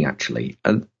cracking, actually.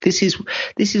 And this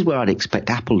is where I'd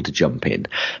expect Apple to jump in.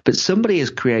 But somebody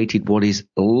has created what is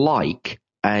like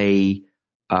a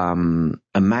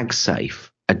MagSafe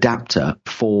adapter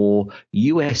for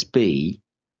USB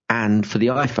and for the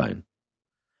iPhone.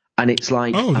 And it's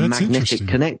like a magnetic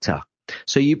connector.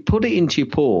 So you put it into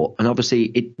your port, and obviously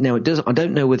it doesn't. I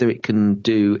don't know whether it can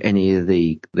do any of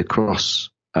the cross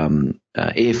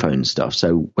earphone stuff.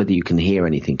 So whether you can hear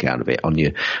anything out of it on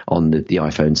the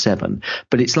iPhone 7,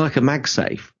 but it's like a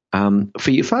MagSafe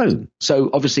for your phone.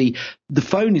 So obviously the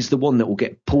phone is the one that will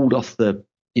get pulled off the.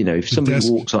 You know, if somebody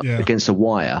walks up against a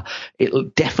wire, it'll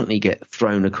definitely get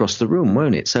thrown across the room,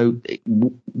 won't it? So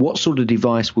what sort of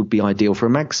device would be ideal for a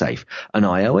MagSafe? An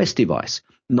iOS device.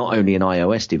 Not only an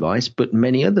iOS device, but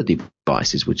many other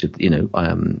devices, which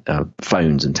are,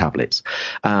 phones and tablets.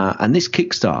 And this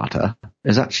Kickstarter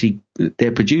is actually,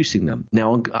 they're producing them.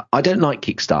 Now, I don't like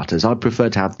Kickstarters. I prefer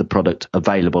to have the product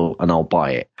available and I'll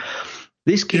buy it.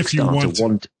 This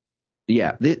Kickstarter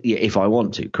if I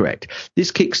want to, correct.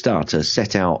 This Kickstarter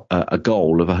set out a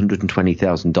goal of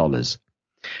 $120,000.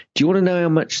 Do you want to know how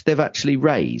much they've actually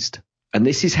raised? And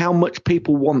this is how much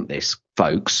people want this,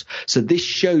 folks. So this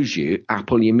shows you,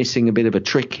 Apple, you're missing a bit of a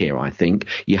trick here, I think.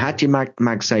 You had your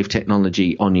MagSafe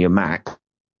technology on your Macs.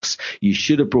 You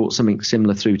should have brought something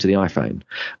similar through to the iPhone.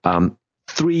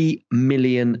 $3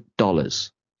 million.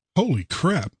 Holy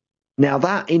crap. Now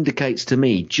that indicates to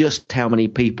me just how many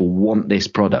people want this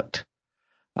product.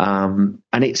 And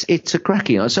it's a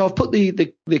cracking. So I've put the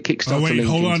Kickstarter. Oh wait, link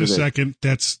hold on into a second.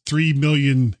 That's 3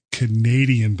 million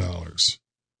Canadian dollars.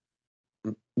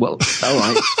 Well, all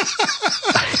right.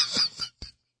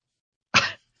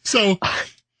 So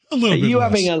a little bit. You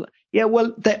less. having a yeah?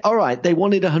 Well, all right. They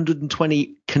wanted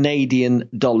 120 Canadian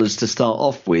dollars to start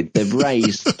off with. They've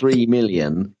raised 3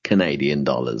 million Canadian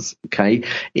dollars. Okay,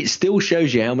 it still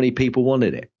shows you how many people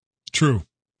wanted it. True.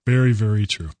 Very, very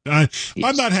true. I'm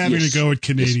not having to go at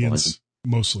Canadians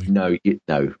mostly. No,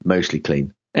 mostly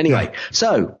clean. Anyway,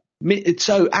 so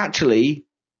actually,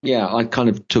 yeah, I kind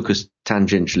of took us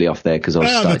tangentially off there because I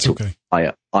was talking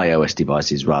iOS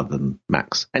devices rather than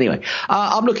Macs. Anyway,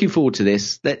 I'm looking forward to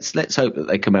this. Let's hope that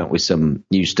they come out with some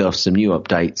new stuff, some new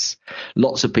updates.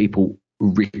 Lots of people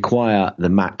require the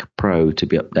Mac Pro to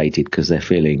be updated because they're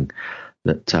feeling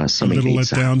that something a little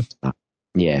needs let down.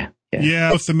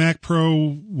 Yeah, if the Mac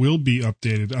Pro will be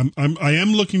updated, I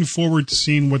am looking forward to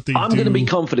seeing what they do. I'm going to be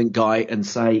confident, Guy, and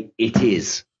say it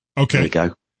is. Okay. There you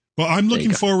go. Well, I'm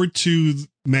looking forward to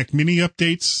Mac Mini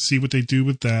updates, see what they do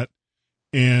with that,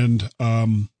 and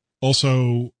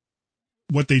also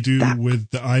what they do with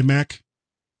the iMac.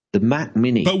 The Mac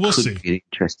Mini but we'll could see. be an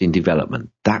interesting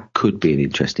development. That could be an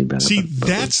interesting development. See,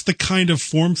 that's the kind of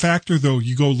form factor, though,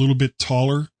 you go a little bit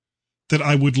taller, that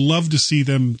I would love to see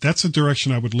them. That's a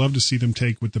direction I would love to see them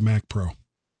take with the Mac Pro.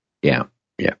 Yeah.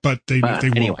 But they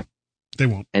anyway. won't. They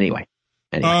won't. Anyway.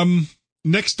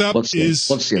 Next up what's the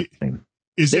other thing?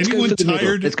 Is anyone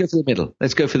tired? Let's go for the middle.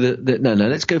 Let's go for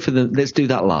let's do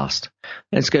that last.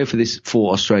 Let's go for this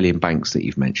 4 Australian banks that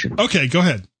you've mentioned. Okay, go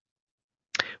ahead.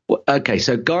 Okay,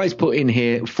 so guys put in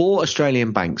here 4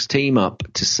 Australian banks team up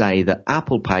to say that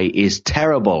Apple Pay is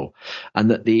terrible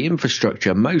and that the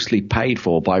infrastructure mostly paid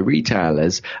for by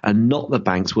retailers and not the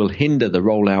banks will hinder the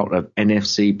rollout of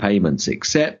NFC payments,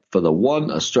 except for the one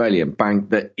Australian bank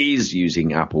that is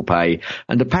using Apple Pay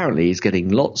and apparently is getting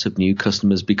lots of new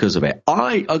customers because of it.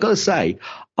 I got to say,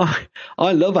 I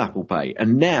love Apple Pay,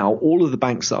 and now all of the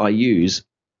banks that I use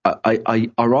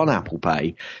are on Apple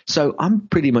Pay. So I'm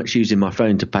pretty much using my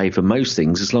phone to pay for most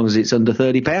things as long as it's under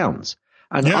 £30.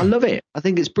 And I love it. I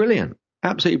think it's brilliant.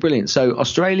 Absolutely brilliant. So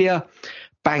Australia,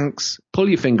 banks, pull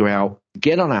your finger out,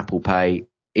 get on Apple Pay.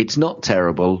 It's not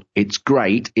terrible. It's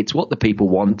great. It's what the people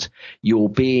want. You're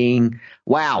being,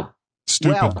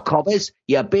 stupid. Well, cobbers,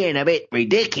 you're being a bit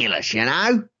ridiculous, you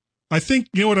know? I think,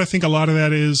 you know what I think a lot of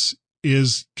that is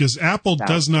because Apple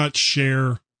does not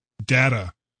share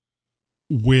data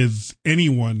with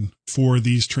anyone for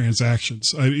these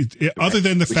transactions. Other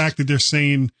than the fact that they're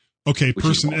saying, okay,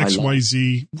 person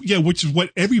XYZ, which is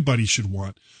what everybody should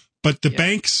want. But the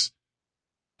banks,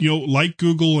 like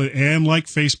Google and like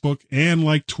Facebook and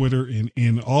like Twitter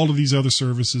and all of these other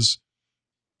services,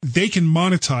 they can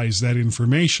monetize that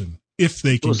information if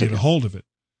they can get a hold of it.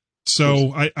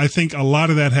 So I think a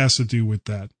lot of that has to do with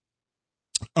that.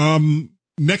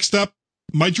 Next up,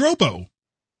 my Drobo.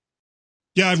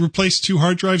 Yeah, I replaced 2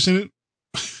 hard drives in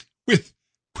it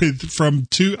from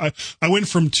 2. I went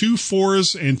from 2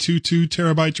 4s and 2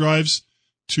 terabyte drives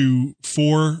to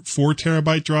 4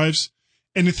 terabyte drives.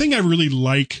 And the thing I really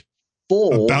like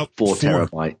about 4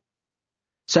 terabyte.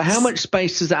 So how much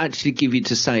space does that actually give you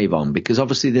to save on? Because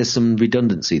obviously there's some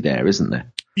redundancy there, isn't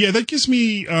there? Yeah, that gives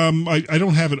me, I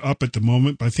don't have it up at the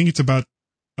moment, but I think it's about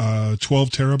 12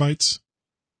 terabytes.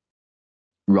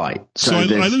 Right. So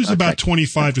I lose about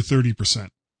 25 to 30%.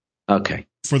 Okay.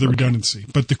 For the redundancy.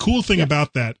 But the cool thing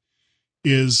about that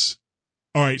is,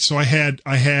 all right, so I had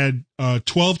 12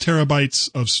 terabytes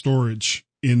of storage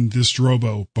in this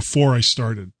Drobo before I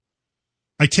started.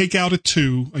 I take out a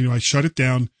 2, I shut it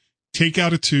down, take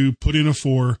out a 2, put in a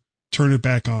 4, turn it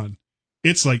back on.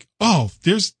 It's like,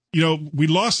 there's, we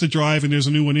lost the drive and there's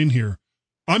a new one in here.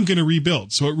 I'm going to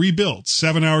rebuild. So it rebuilds.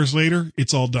 7 hours later,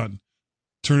 it's all done.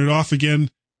 Turn it off again,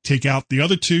 take out the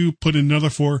other 2, put in another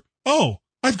 4. Oh,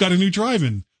 I've got a new drive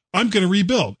in. I'm going to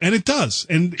rebuild. And it does.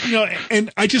 And,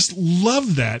 and I just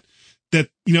love that,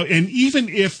 and even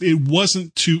if it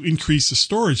wasn't to increase the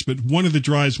storage, but one of the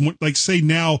drives, like say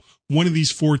now one of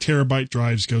these 4 terabyte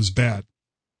drives goes bad.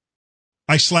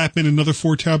 I slap in another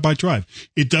 4 terabyte drive.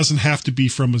 It doesn't have to be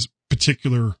from a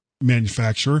particular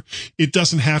manufacturer. It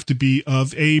doesn't have to be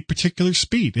of a particular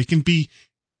speed. It can be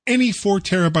any 4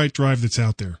 terabyte drive that's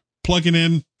out there. Plug it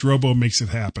in, Drobo makes it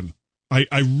happen.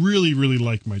 I really, really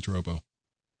like my Drobo.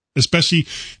 Especially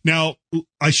now,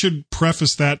 I should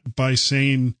preface that by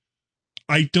saying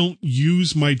I don't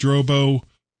use my Drobo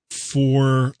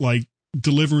for like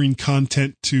delivering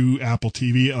content to Apple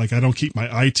TV. Like I don't keep my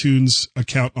iTunes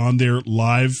account on there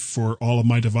live for all of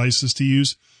my devices to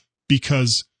use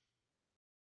because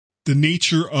the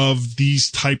nature of these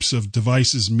types of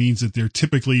devices means that they're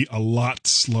typically a lot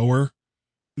slower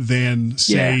than,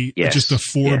 say, just a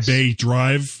 4-bay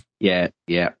drive. Yeah.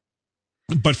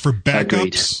 But for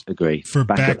backups, Agreed. For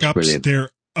backups, brilliant. They're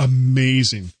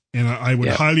amazing. And I would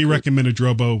highly recommend a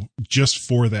Drobo just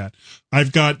for that.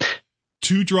 I've got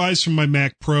 2 drives from my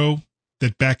Mac Pro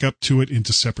that back up to it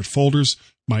into separate folders.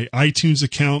 My iTunes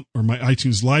account or my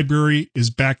iTunes library is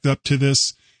backed up to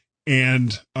this.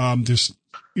 And there's,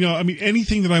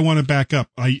 anything that I want to back up,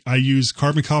 I use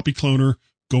Carbon Copy Cloner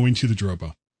going to the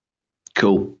Drobo.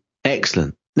 Cool.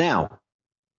 Excellent. Now,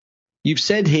 you've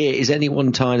said here, is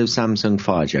anyone tired of Samsung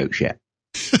Fire jokes yet?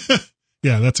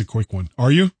 Yeah, that's a quick one.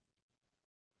 Are you?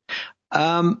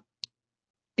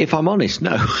 If I'm honest,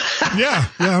 no. yeah,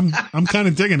 I'm kind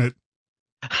of digging it.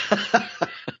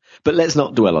 But let's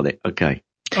not dwell on it. Okay,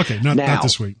 not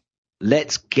this week.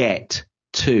 Let's get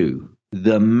to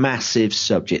the massive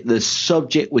subject, the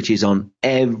subject which is on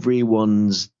a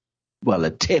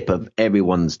tip of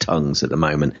everyone's tongues at the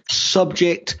moment.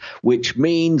 Subject which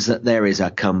means that there is a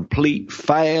complete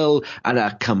fail and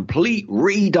a complete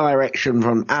redirection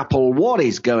from Apple. What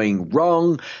is going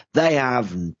wrong? They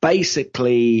have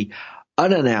basically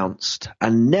unannounced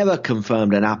and never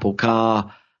confirmed an Apple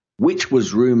car, which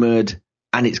was rumored,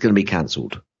 and it's going to be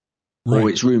cancelled. Right. Or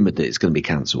it's rumored that it's going to be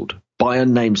cancelled by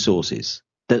unnamed sources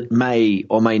that may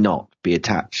or may not be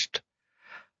attached.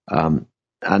 And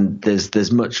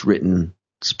there's much written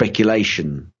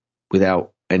speculation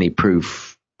without any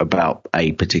proof about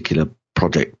a particular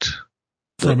project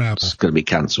from Apple going to be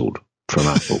cancelled from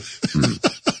Apple.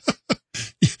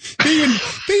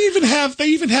 They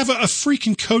even have a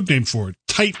freaking code name for it.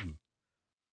 Titan.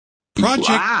 Project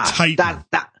Titan.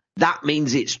 That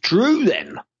means it's true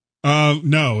then.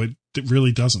 No, it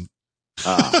really doesn't.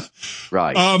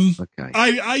 Right. Okay.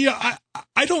 I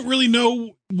don't really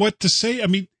know what to say. I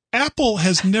mean, Apple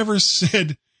has never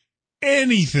said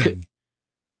anything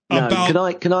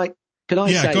about. Can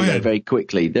I say that very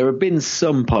quickly? There have been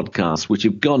some podcasts which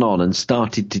have gone on and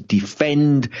started to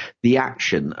defend the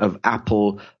action of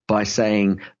Apple by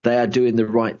saying they are doing the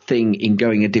right thing in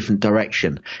going a different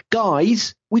direction.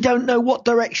 Guys, we don't know what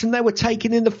direction they were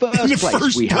taking in the first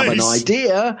place. We have an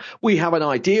idea. We have an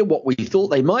idea what we thought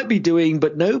they might be doing,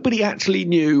 but nobody actually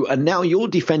knew. And now you're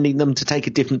defending them to take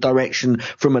a different direction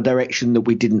from a direction that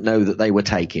we didn't know that they were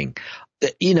taking.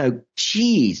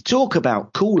 Geez, talk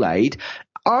about Kool-Aid.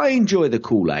 I enjoy the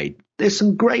Kool-Aid. There's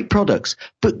some great products,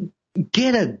 but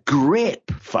get a grip,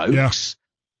 folks. Yeah.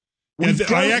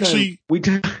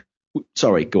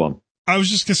 Sorry, go on. I was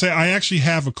just going to say, I actually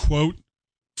have a quote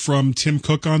from Tim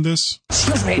Cook on this.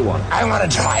 Excuse me, I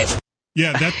want to drive.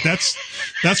 Yeah, that's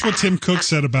what Tim Cook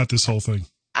said about this whole thing.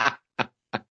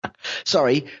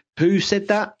 Sorry, who said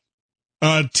that?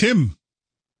 Tim.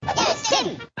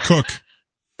 Cook.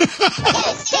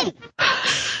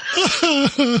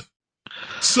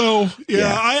 So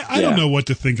I don't know what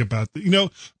to think about.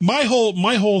 My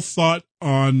whole thought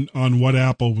on what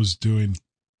Apple was doing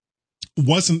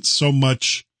wasn't so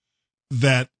much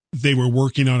that they were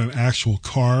working on an actual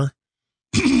car,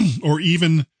 or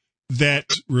even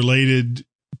that related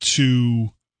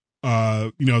to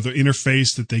the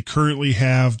interface that they currently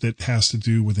have that has to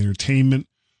do with entertainment.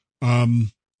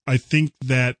 I think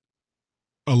that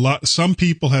some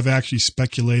people have actually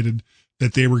speculated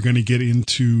that they were going to get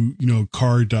into,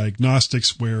 car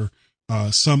diagnostics, where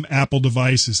some Apple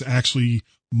device is actually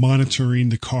monitoring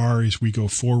the car as we go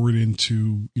forward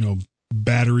into,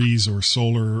 batteries or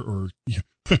solar or.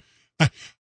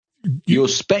 You're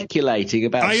speculating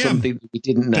about something that we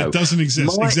didn't know. That doesn't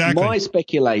exist. Exactly.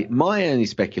 My only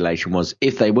speculation was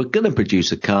if they were going to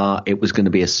produce a car, it was going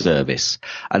to be a service,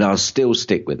 and I'll still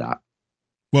stick with that.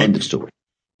 Well, end of story.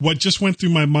 What just went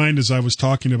through my mind as I was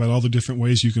talking about all the different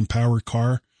ways you can power a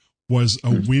car was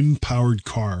a wind-powered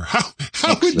car. How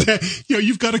would that?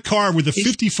 You've got a car with a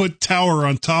 50-foot tower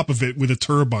on top of it with a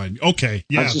turbine. Okay,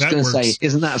 yeah, I was just going to say,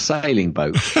 isn't that a sailing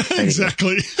boat?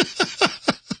 Exactly.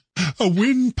 A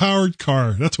wind-powered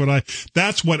car. That's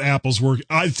what Apple's working.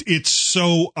 It's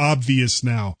so obvious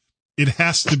now. It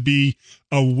has to be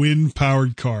a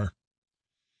wind-powered car.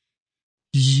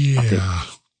 Yeah.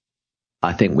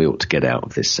 I think we ought to get out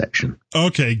of this section.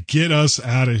 Okay, get us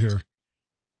out of here.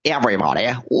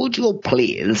 Everybody, would you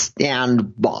please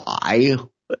stand by?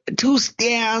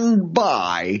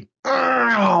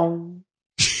 And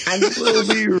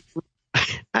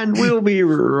we'll be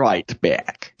right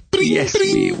back. Yes,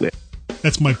 we will.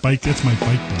 That's my bike. That's my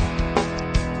bike now.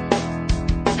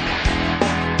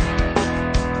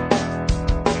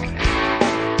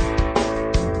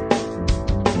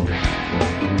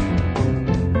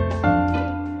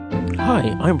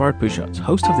 Hi, I'm Bart Busschots,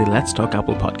 host of the Let's Talk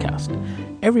Apple podcast.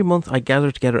 Every month I gather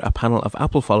together a panel of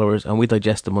Apple followers and we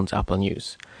digest the month's Apple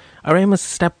news. Our aim is to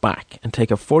step back and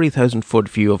take a 40,000-foot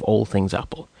view of all things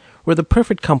Apple. We're the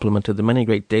perfect complement to the many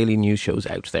great daily news shows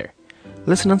out there.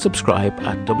 Listen and subscribe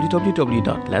at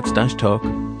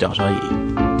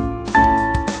www.lets-talk.ie.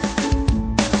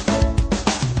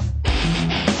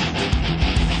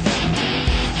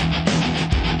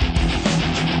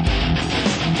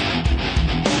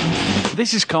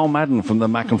 This is Carl Madden from the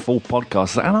Mac and Full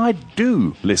podcast, and I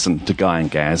do listen to Guy and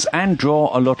Gaz and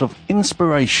draw a lot of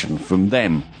inspiration from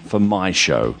them for my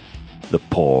show, The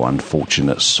Poor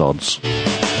Unfortunate Sods.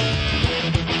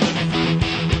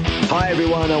 Hi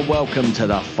everyone, and welcome to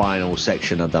the final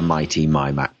section of the mighty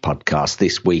MyMac podcast.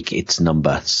 This week it's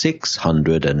number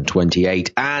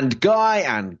 628, and Guy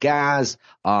and Gaz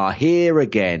are here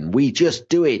again. We just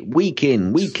do it week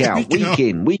in, week out, week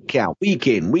in, week out, week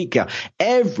in, week out.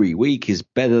 Every week is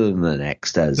better than the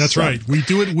next. That's right. We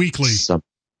do it weekly.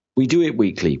 We do it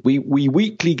weekly. We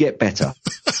weekly get better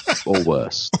or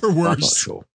worse. Or worse. I'm not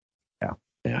sure.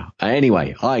 Yeah.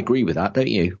 Anyway, I agree with that, don't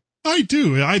you? I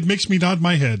do. It makes me nod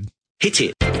my head. Hit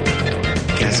it.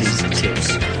 Gaz's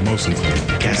tips. Mostly.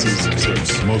 Gaz's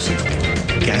tips. Mostly.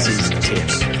 Gaz's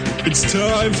tips. It's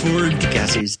time for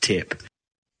Gaz's tip.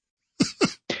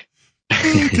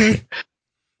 Okay.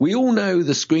 We all know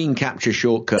the screen capture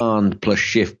shortcut Command plus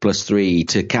Shift plus 3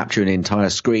 to capture an entire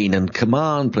screen, and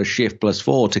Command plus Shift plus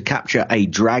 4 to capture a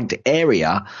dragged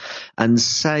area and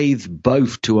save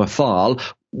both to a file.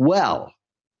 Well,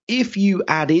 if you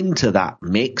add into that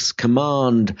mix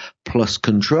Command plus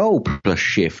Control plus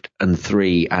Shift and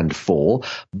 3 and 4,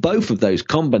 both of those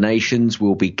combinations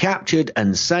will be captured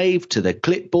and saved to the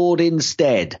clipboard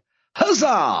instead.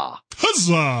 Huzzah!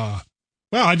 Huzzah!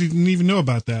 Wow, I didn't even know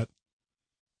about that.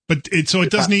 But it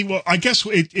doesn't need, well, I guess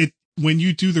it when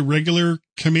you do the regular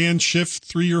Command Shift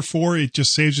 3 or 4, it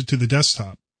just saves it to the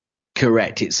desktop.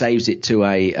 Correct. It saves it to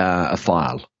a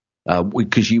file.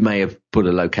 Because you may have put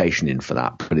a location in for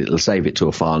that, but it'll save it to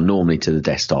a file, normally to the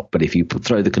desktop. But if you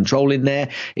throw the control in there,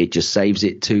 it just saves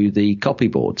it to the copy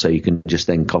board. So you can just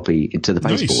then copy into the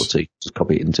pasteboard. Nice. So you just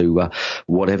copy it into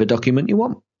whatever document you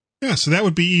want. Yeah, so that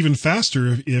would be even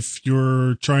faster if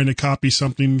you're trying to copy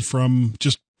something from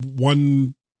just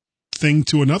one thing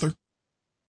to another.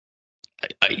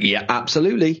 Yeah,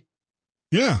 absolutely.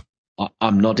 Yeah.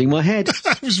 I'm nodding my head.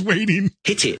 I was waiting.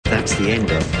 Hit it. That's the end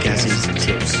of Gaz's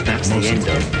tips. That's the end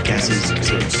of Gaz's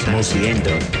tips. That's the end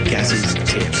of Gaz's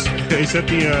tips. Is that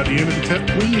the end of the tip?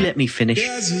 Will you let me finish?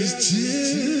 Gaz's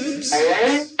tips.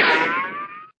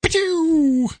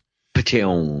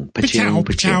 Pachow.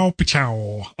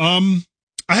 I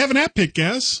have an app pick,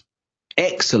 Gaz.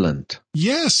 Excellent.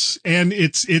 Yes, and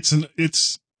it's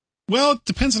well, it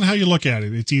depends on how you look at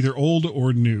it. It's either old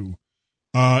or new.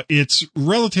 It's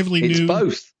relatively new. It's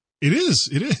both. It is.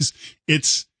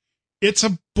 It's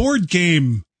a board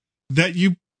game that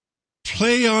you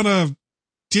play on a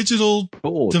digital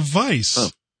device. Oh,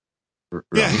 right.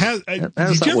 Yeah.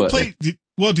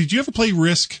 Did you ever play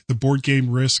Risk, the board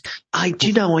game Risk? I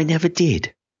never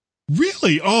did.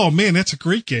 Really? Oh man, that's a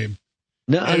great game.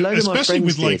 No, a load of my especially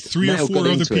friends with like did. 3 or 4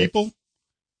 other people.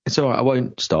 It's all right. I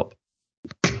won't stop.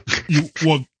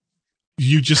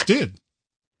 You just did.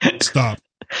 Stop.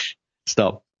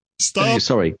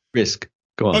 Sorry, Risk.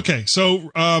 Go on. Okay,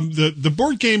 so the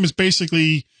board game is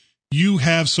basically you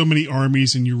have so many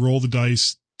armies and you roll the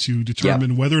dice to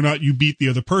determine whether or not you beat the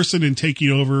other person in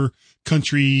taking over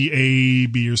country A,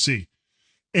 B, or C.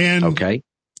 And okay.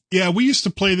 Yeah, we used to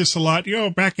play this a lot,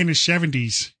 back in the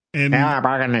 70s. And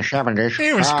back in the 70s.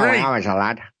 It was great. I was a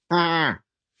lad.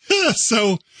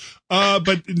 So,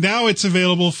 but now it's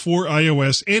available for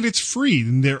iOS and it's free.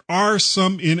 And there are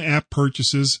some in-app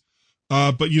purchases,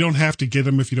 but you don't have to get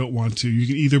them if you don't want to. You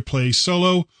can either play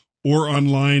solo or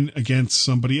online against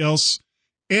somebody else.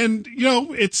 And,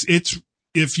 it's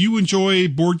if you enjoy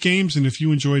board games and if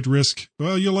you enjoyed Risk,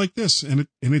 well, you'll like this. And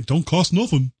it don't cost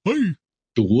nothing. Hey.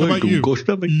 How about you? Cost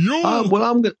nothing. I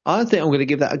think I'm going to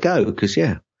give that a go because,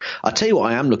 I'll tell you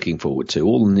what I am looking forward to,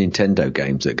 all the Nintendo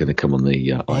games that are going to come on the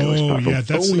iOS platform.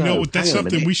 Yeah, that's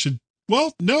something we should,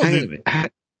 well, no. Hang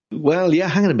on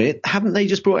a minute. Haven't they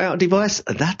just brought out a device?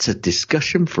 That's a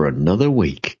discussion for another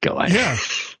week, guys. Yeah.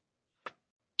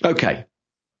 Okay.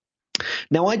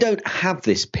 Now, I don't have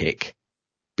this pick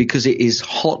because it is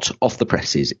hot off the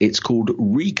presses. It's called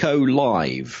Rico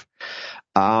Live.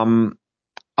 I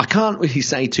can't really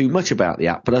say too much about the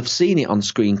app, but I've seen it on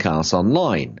Screencasts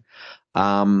Online.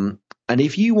 And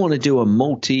if you want to do a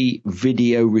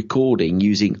multi-video recording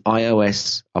using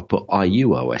iOS, I'll put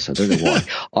iUOS, I don't know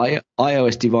why,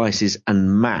 iOS devices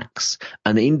and Macs,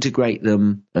 and integrate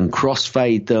them and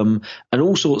crossfade them and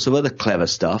all sorts of other clever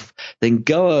stuff, then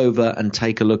go over and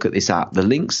take a look at this app. The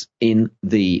link's in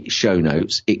the show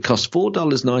notes. It costs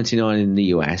 $4.99 in the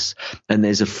US, and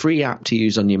there's a free app to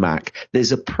use on your Mac.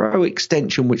 There's a Pro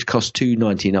extension which costs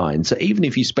 $2.99. So even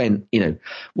if you spend,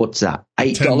 what's that,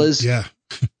 $8? Yeah.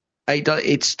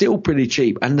 It's still pretty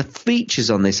cheap, and the features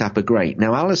on this app are great.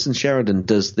 Now, Alison Sheridan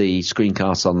does the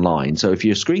Screencast Online, so if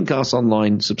you're a Screencast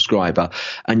Online subscriber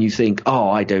and you think,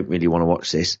 I don't really want to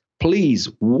watch this, please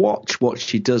watch what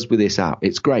she does with this app.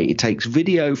 It's great. It takes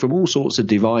video from all sorts of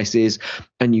devices,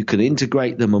 and you can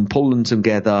integrate them and pull them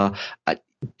together.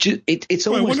 It's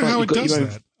almost I wonder like how you've it got does your own.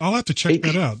 that. I'll have to check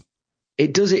that out.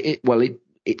 It does it.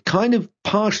 It kind of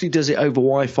partially does it over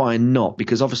Wi-Fi and not,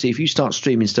 because obviously if you start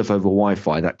streaming stuff over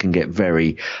Wi-Fi, that can get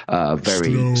very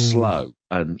slow.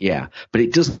 And but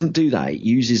it doesn't do that. It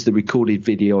uses the recorded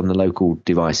video on the local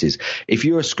devices. If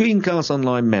you're a Screencast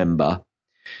Online member,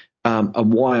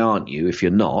 and why aren't you if you're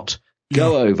not,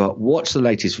 go over, watch the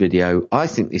latest video. I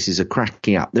think this is a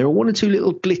cracking app. There are one or two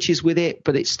little glitches with it,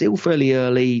 but it's still fairly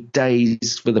early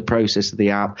days for the process of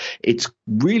the app. It's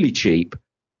really cheap.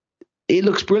 It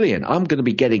looks brilliant. I'm going to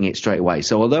be getting it straight away.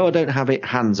 So although I don't have it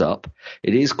hands up,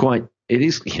 it is,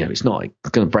 it's not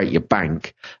going to break your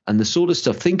bank. And the sort of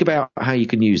stuff, think about how you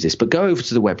can use this, but go over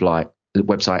to the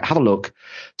website, have a look,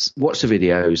 watch the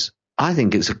videos. I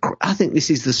think this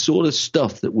is the sort of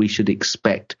stuff that we should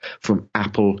expect from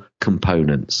Apple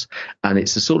components. And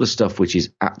it's the sort of stuff which is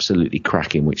absolutely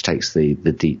cracking, which takes the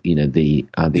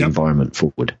environment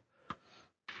forward.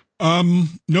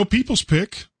 No people's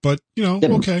pick, but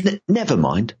okay. Never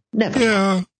mind.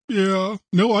 Yeah. No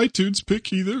iTunes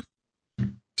pick either.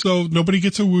 So nobody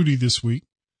gets a Woody this week.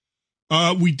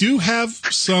 We do have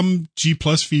some G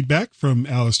Plus feedback from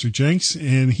Alistair Jenks,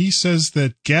 and he says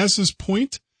that Gaz's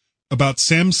point about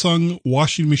Samsung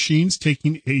washing machines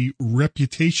taking a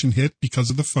reputation hit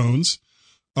because of the phones.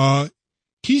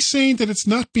 He's saying that it's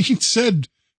not being said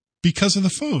because of the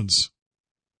phones.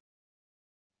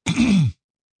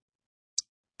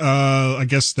 I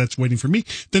guess that's waiting for me.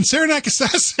 Then Saranac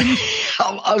Assassin.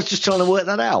 I was just trying to work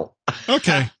that out.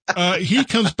 Okay. He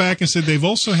comes back and said they've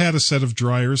also had a set of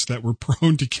dryers that were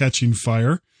prone to catching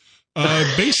fire.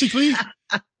 Basically,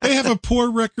 they have a poor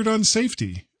record on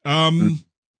safety. All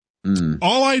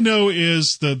I know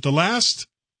is that the last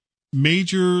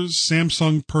major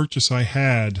Samsung purchase I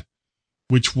had,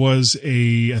 which was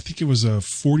I think it was a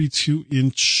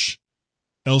 42-inch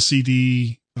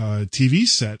LCD TV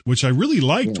set, which I really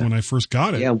liked when I first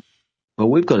got it. Yeah. Well,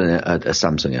 we've got a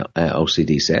Samsung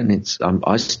LCD set, and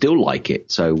I still like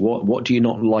it. So what do you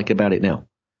not like about it now?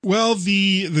 Well,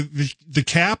 the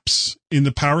caps in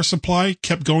the power supply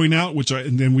kept going out,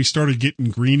 and then we started getting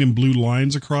green and blue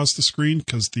lines across the screen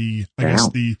because I guess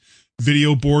the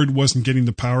video board wasn't getting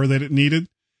the power that it needed.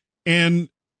 And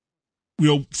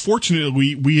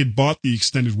fortunately we had bought the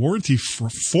extended warranty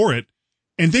for it,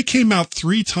 and they came out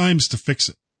 3 times to fix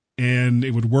it. And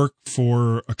it would work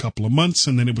for a couple of months,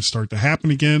 and then it would start to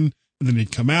happen again, and then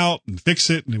they'd come out and fix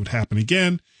it, and it would happen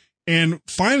again. And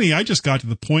finally, I just got to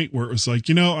the point where it was like,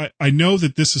 I know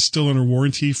that this is still under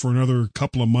warranty for another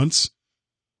couple of months,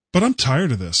 but I'm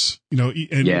tired of this,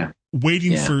 and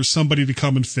waiting for somebody to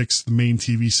come and fix the main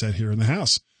TV set here in the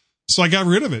house. So I got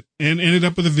rid of it and ended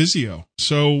up with a Vizio.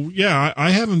 So yeah,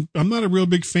 I'm not a real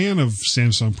big fan of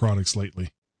Samsung products lately.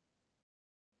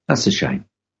 That's a shame.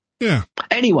 Yeah.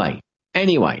 Anyway,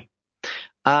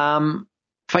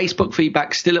 Facebook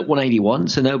feedback still at 181,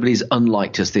 so nobody's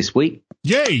unliked us this week.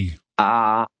 Yay!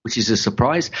 Which is a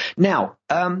surprise. Now,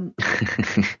 I'm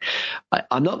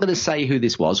not going to say who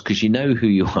this was because you know who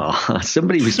you are.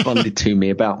 Somebody responded to me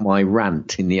about my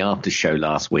rant in the after show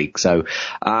last week. So,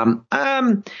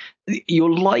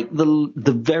 you'll like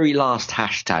the very last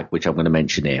hashtag, which I'm going to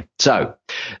mention here. So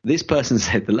this person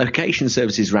said the location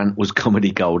services rant was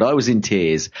comedy gold. I was in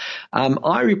tears.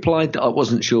 I replied that I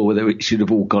wasn't sure whether it should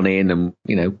have all gone in, and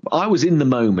I was in the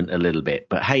moment a little bit,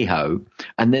 but hey ho.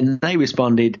 And then they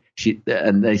responded,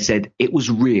 and they said it was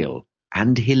real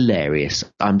and hilarious.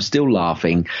 I'm still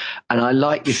laughing, and I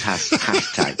like this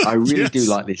hashtag. I really do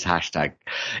like this hashtag.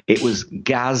 It was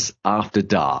Gaz After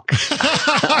Dark,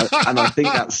 and I think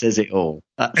that says it all.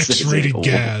 X-rated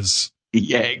Gaz.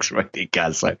 Yeah, X-rated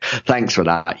Gaz. So thanks for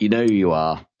that. You know who you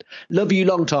are. Love you,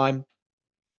 long time.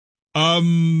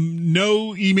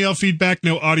 No email feedback,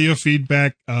 no audio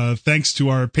feedback. Thanks to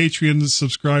our Patreon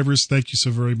subscribers. Thank you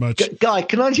so very much. Guy,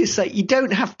 can I just say, you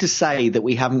don't have to say that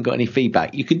we haven't got any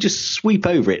feedback. You can just sweep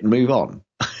over it and move on.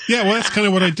 Yeah, well, that's kind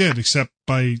of what I did, except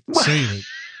by saying it.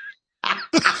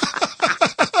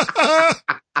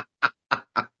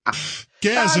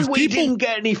 Gaz, and if we people didn't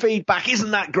get any feedback,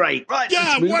 isn't that great? Right? Yeah,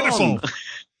 let's move wonderful.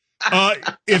 on.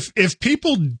 If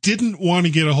people didn't want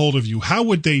to get a hold of you, how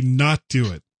would they not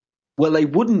do it? Well, they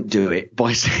wouldn't do it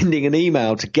by sending an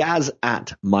email to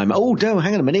gaz@mymac. Oh, no,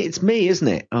 hang on a minute. It's me, isn't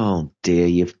it? Oh, dear.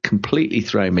 You've completely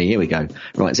thrown me. Here we go.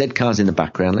 Right. Z Car's in the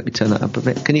background. Let me turn that up a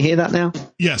bit. Can you hear that now?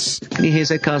 Yes. Can you hear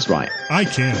Z Car's? Right. I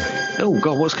can. Oh,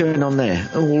 God. What's going on there?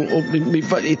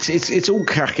 It's all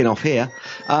cracking off here.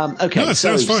 Okay. No, it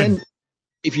sounds fine.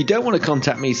 If you don't want to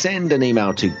contact me, send an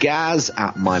email to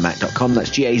gaz@mymac.com.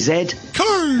 That's Gaz.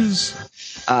 Cars.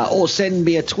 Or send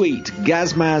me a tweet.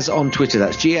 Gazmaz on Twitter.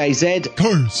 That's Gaz.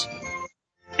 Cars.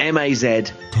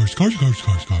 MAZ. Cars.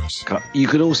 You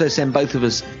can also send both of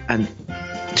us and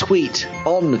tweet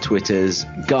on the Twitters,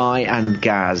 Guy and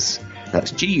Gaz.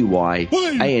 That's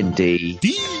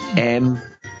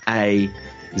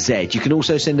GUYANDMAZ. You can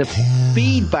also send a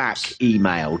feedback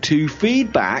email to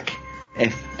feedback,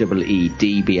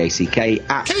 FEEDBACK,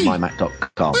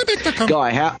 @mymac.com.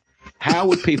 Guy, how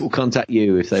would people contact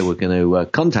you if they were going to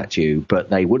contact you, but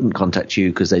they wouldn't contact you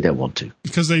because they don't want to?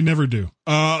 Because they never do.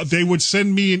 They would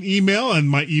send me an email, and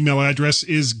my email address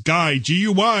is Guy,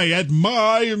 GUY,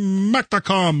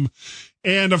 @mymac.com.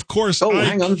 And, of course...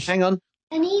 hang on.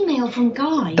 An email from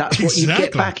Guy. That's what you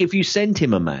get back if you send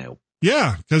him a mail.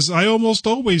 Yeah, because I almost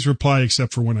always reply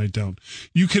except for when I don't.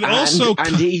 You can also...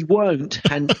 And he won't,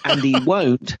 and he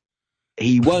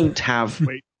won't have...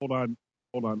 Wait, hold on,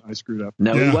 I screwed up.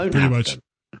 No, he won't pretty have much. them.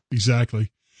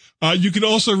 Exactly. You can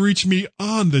also reach me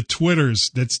on the Twitters.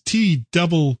 That's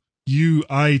TWITTER,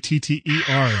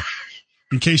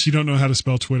 in case you don't know how to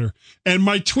spell Twitter. And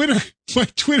my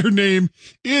Twitter name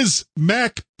is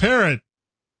Mac Parrot.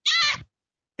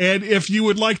 And if you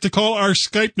would like to call our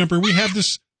Skype number, we have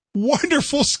this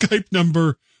wonderful Skype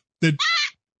number that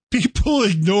people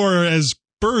ignore as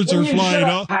birds are flying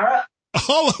all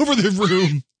over the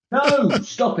room. No,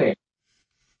 stop it.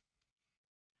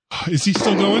 Is he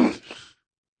still going?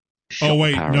 Oh,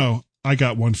 wait, no. I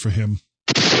got one for him.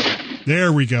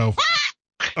 There we go.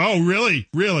 Oh, really?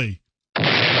 Really?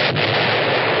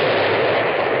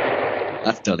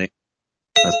 That's done it.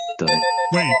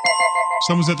 Wait,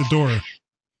 someone's at the door.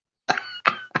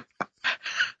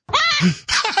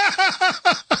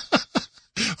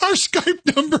 Our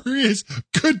Skype number is,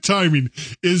 good timing,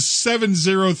 is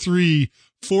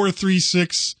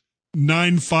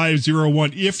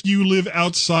 703-436-9501. If you live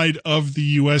outside of the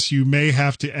U.S., you may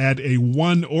have to add a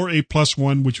 1 or a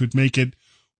 +1, which would make it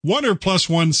 1 or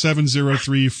 +1,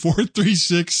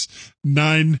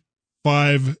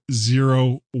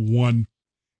 703-436-9501.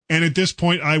 And at this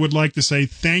point, I would like to say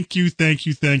thank you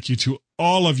to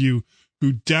all of you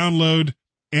who download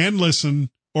and listen,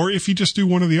 or if you just do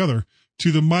one or the other,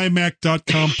 to the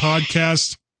mymac.com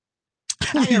podcast.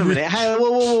 Hang on a minute.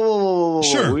 Whoa.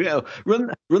 Sure.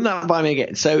 Run that by me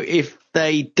again. So if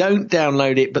they don't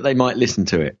download it, but they might listen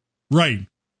to it. Right.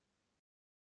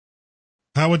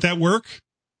 How would that work?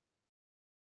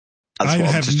 I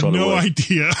have no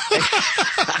idea.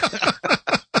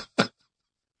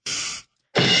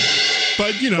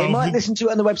 But, you know, they might listen to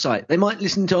it on the website. They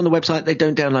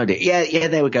don't download it. Yeah,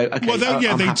 there we go. Okay. Well,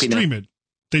 they'd stream it.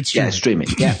 They'd stream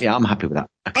it. Yeah, I'm happy with that.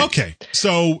 Okay.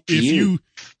 So if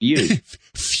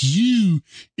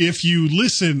you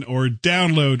listen or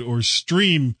download or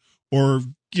stream or,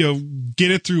 you know,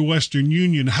 get it through Western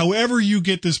Union, however you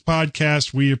get this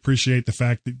podcast, we appreciate the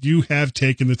fact that you have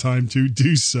taken the time to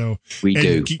do so. We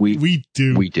do.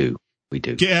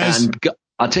 Gaz, and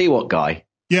I'll tell you what, Guy.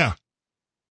 Yeah.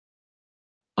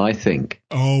 I think.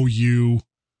 That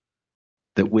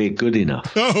we're good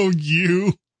enough.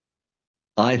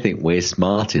 I think we're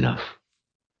smart enough.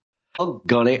 Oh,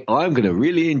 got it. I'm going to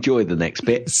really enjoy the next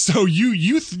bit. So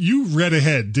you read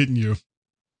ahead, didn't you?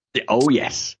 Oh,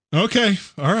 yes. Okay.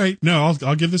 All right. No,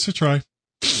 I'll give this a try.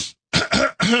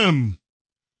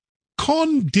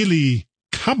 Condili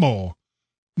Camo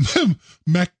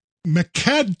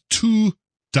Macadu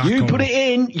Daco. You put it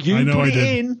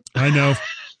in. I know.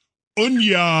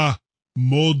 Unya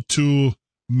Modtu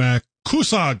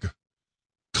Makusag.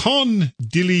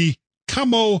 Condili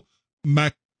Camo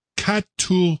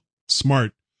Macatu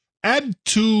Smart. Add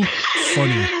to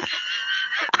funny.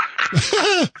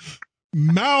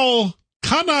 Mal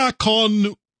Kana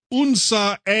Con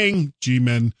Unsa Ang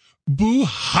G-Men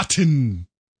Buhatin.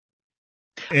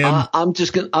 I'm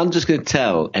just gonna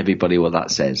tell everybody what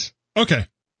that says. Okay.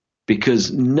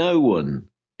 Because no one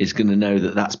is going to know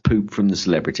that that's poop from the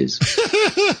celebrities.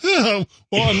 Well,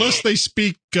 unless they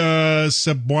speak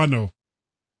Cebuano.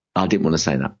 I didn't want to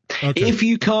say that. Okay. If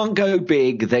you can't go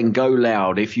big, then go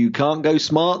loud. If you can't go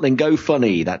smart, then go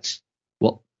funny. That's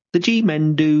what the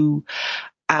G-Men do.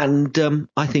 And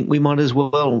I think we might as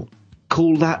well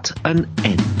call that an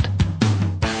end.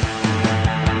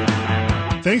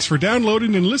 Thanks for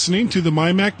downloading and listening to the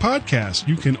MyMac Podcast.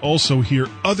 You can also hear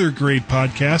other great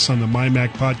podcasts on the MyMac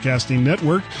Podcasting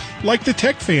Network, like the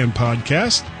Tech Fan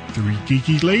Podcast, Three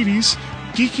Geeky Ladies,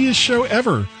 Geekiest Show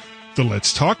Ever, the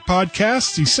Let's Talk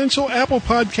Podcast, Essential Apple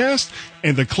Podcast,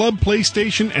 and the Club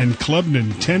PlayStation and Club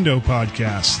Nintendo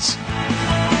Podcasts.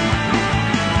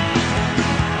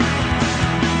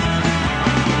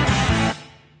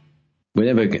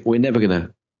 We're never going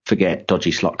to forget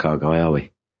Dodgy Slot Car Guy, are we?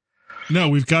 No,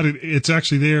 we've got it. It's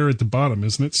actually there at the bottom,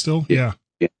 isn't it still? Yeah.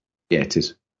 Yeah, it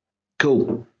is.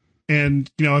 Cool. And,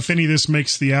 if any of this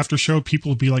makes the after show,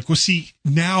 people will be like, well, see,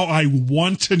 now I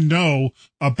want to know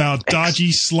about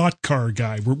Dodgy Slot Car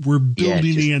Guy. We're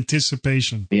building the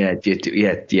anticipation. Yeah.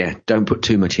 Don't put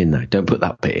too much in there. Don't put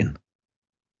that bit in.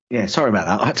 Yeah, sorry about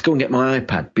that. I had to go and get my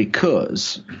iPad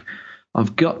because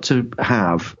I've got to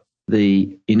have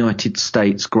the United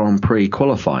States Grand Prix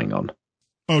qualifying on.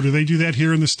 Oh, do they do that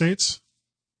here in the States?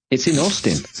 It's in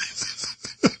Austin.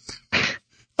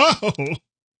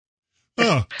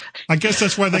 Oh, I guess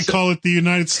that's why they call it the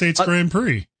United States Grand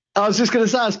Prix. I was just going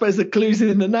to say, I suppose the clue's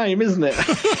in the name, isn't it?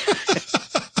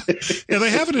 Yeah, they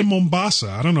have it in Mombasa.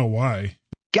 I don't know why.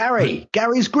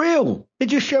 Gary's Grill. They're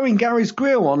just showing Gary's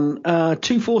Grill on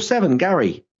 247,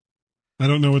 Gary. I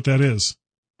don't know what that is.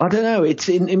 I don't know.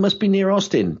 It must be near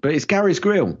Austin, but it's Gary's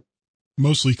Grill.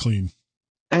 Mostly clean.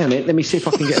 Hang on a minute. Let me see if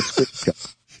I can get a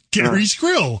screenshot. Gary's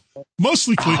Grill.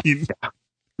 Mostly clean.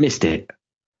 Missed it.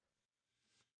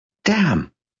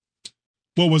 Damn.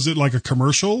 What was it, like a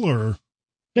commercial or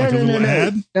a little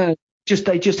ad? No.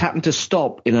 They just happened to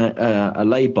stop in a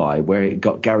lay-by where it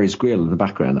got Gary's Grill in the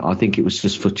background. I think it was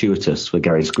just fortuitous for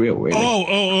Gary's Grill, really.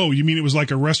 Oh, you mean it was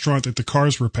like a restaurant that the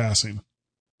cars were passing?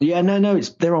 Yeah, no,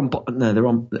 they're on,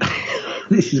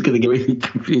 this is going to get really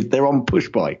confused. They're on push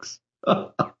bikes.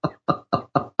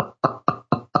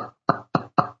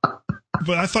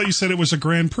 But I thought you said it was a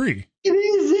Grand Prix. It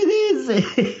is.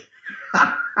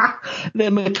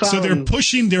 They're McLaren. So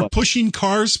they're pushing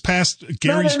cars past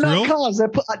Gary's Grill? Not cars.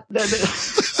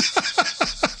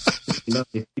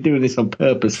 You're doing this on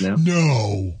purpose now.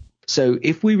 No. So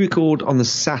if we record on the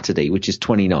Saturday, which is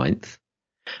 29th,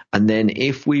 and then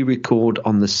if we record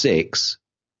on the 6th,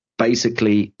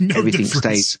 basically everything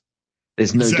stays.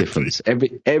 There's no difference.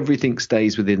 Everything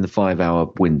stays within the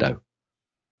 5-hour window.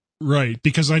 Right,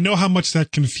 because I know how much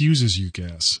that confuses you,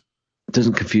 Gaz. It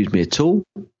doesn't confuse me at all.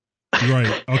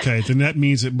 Right, okay, then that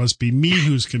means it must be me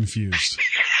who's confused.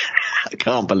 I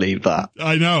can't believe that.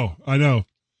 I know.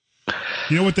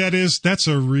 You know what that is? That's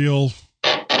a real...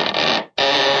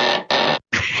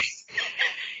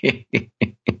 You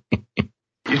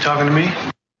talking to me?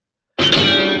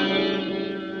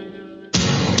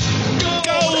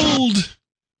 Gold!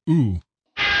 Ooh.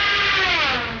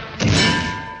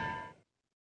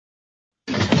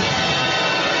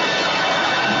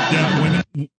 Yeah,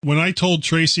 when I told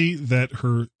Tracy that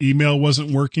her email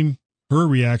wasn't working, her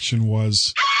reaction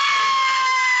was...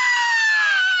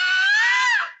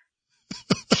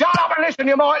 Shut up and listen,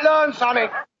 you might learn something.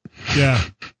 Yeah.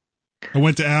 I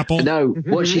went to Apple. No,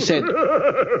 what she said...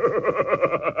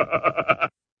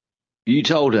 You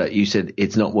told her, you said,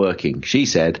 it's not working. She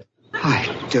said...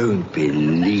 I don't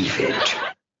believe it.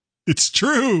 It's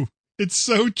true. It's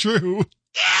so true.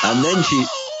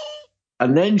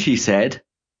 And then she said...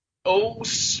 Oh,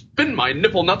 spin my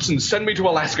nipple nuts and send me to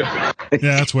Alaska. Yeah,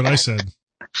 that's what I said.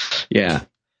 Yeah.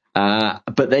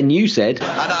 But then you said...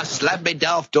 And I slammed my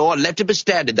daft door and left him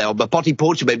standing there on my potty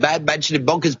porch of my mad mansion in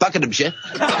Bonkers, Buckinghamshire.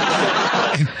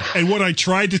 and what I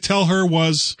tried to tell her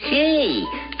was... Hey,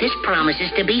 this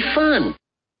promises to be fun.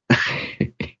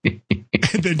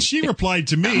 And then she replied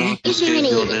to me... Is there any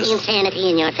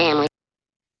insanity in your family?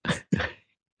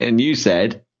 And you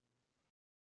said...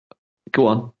 Go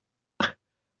on.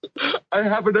 I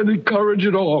haven't any courage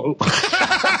at all.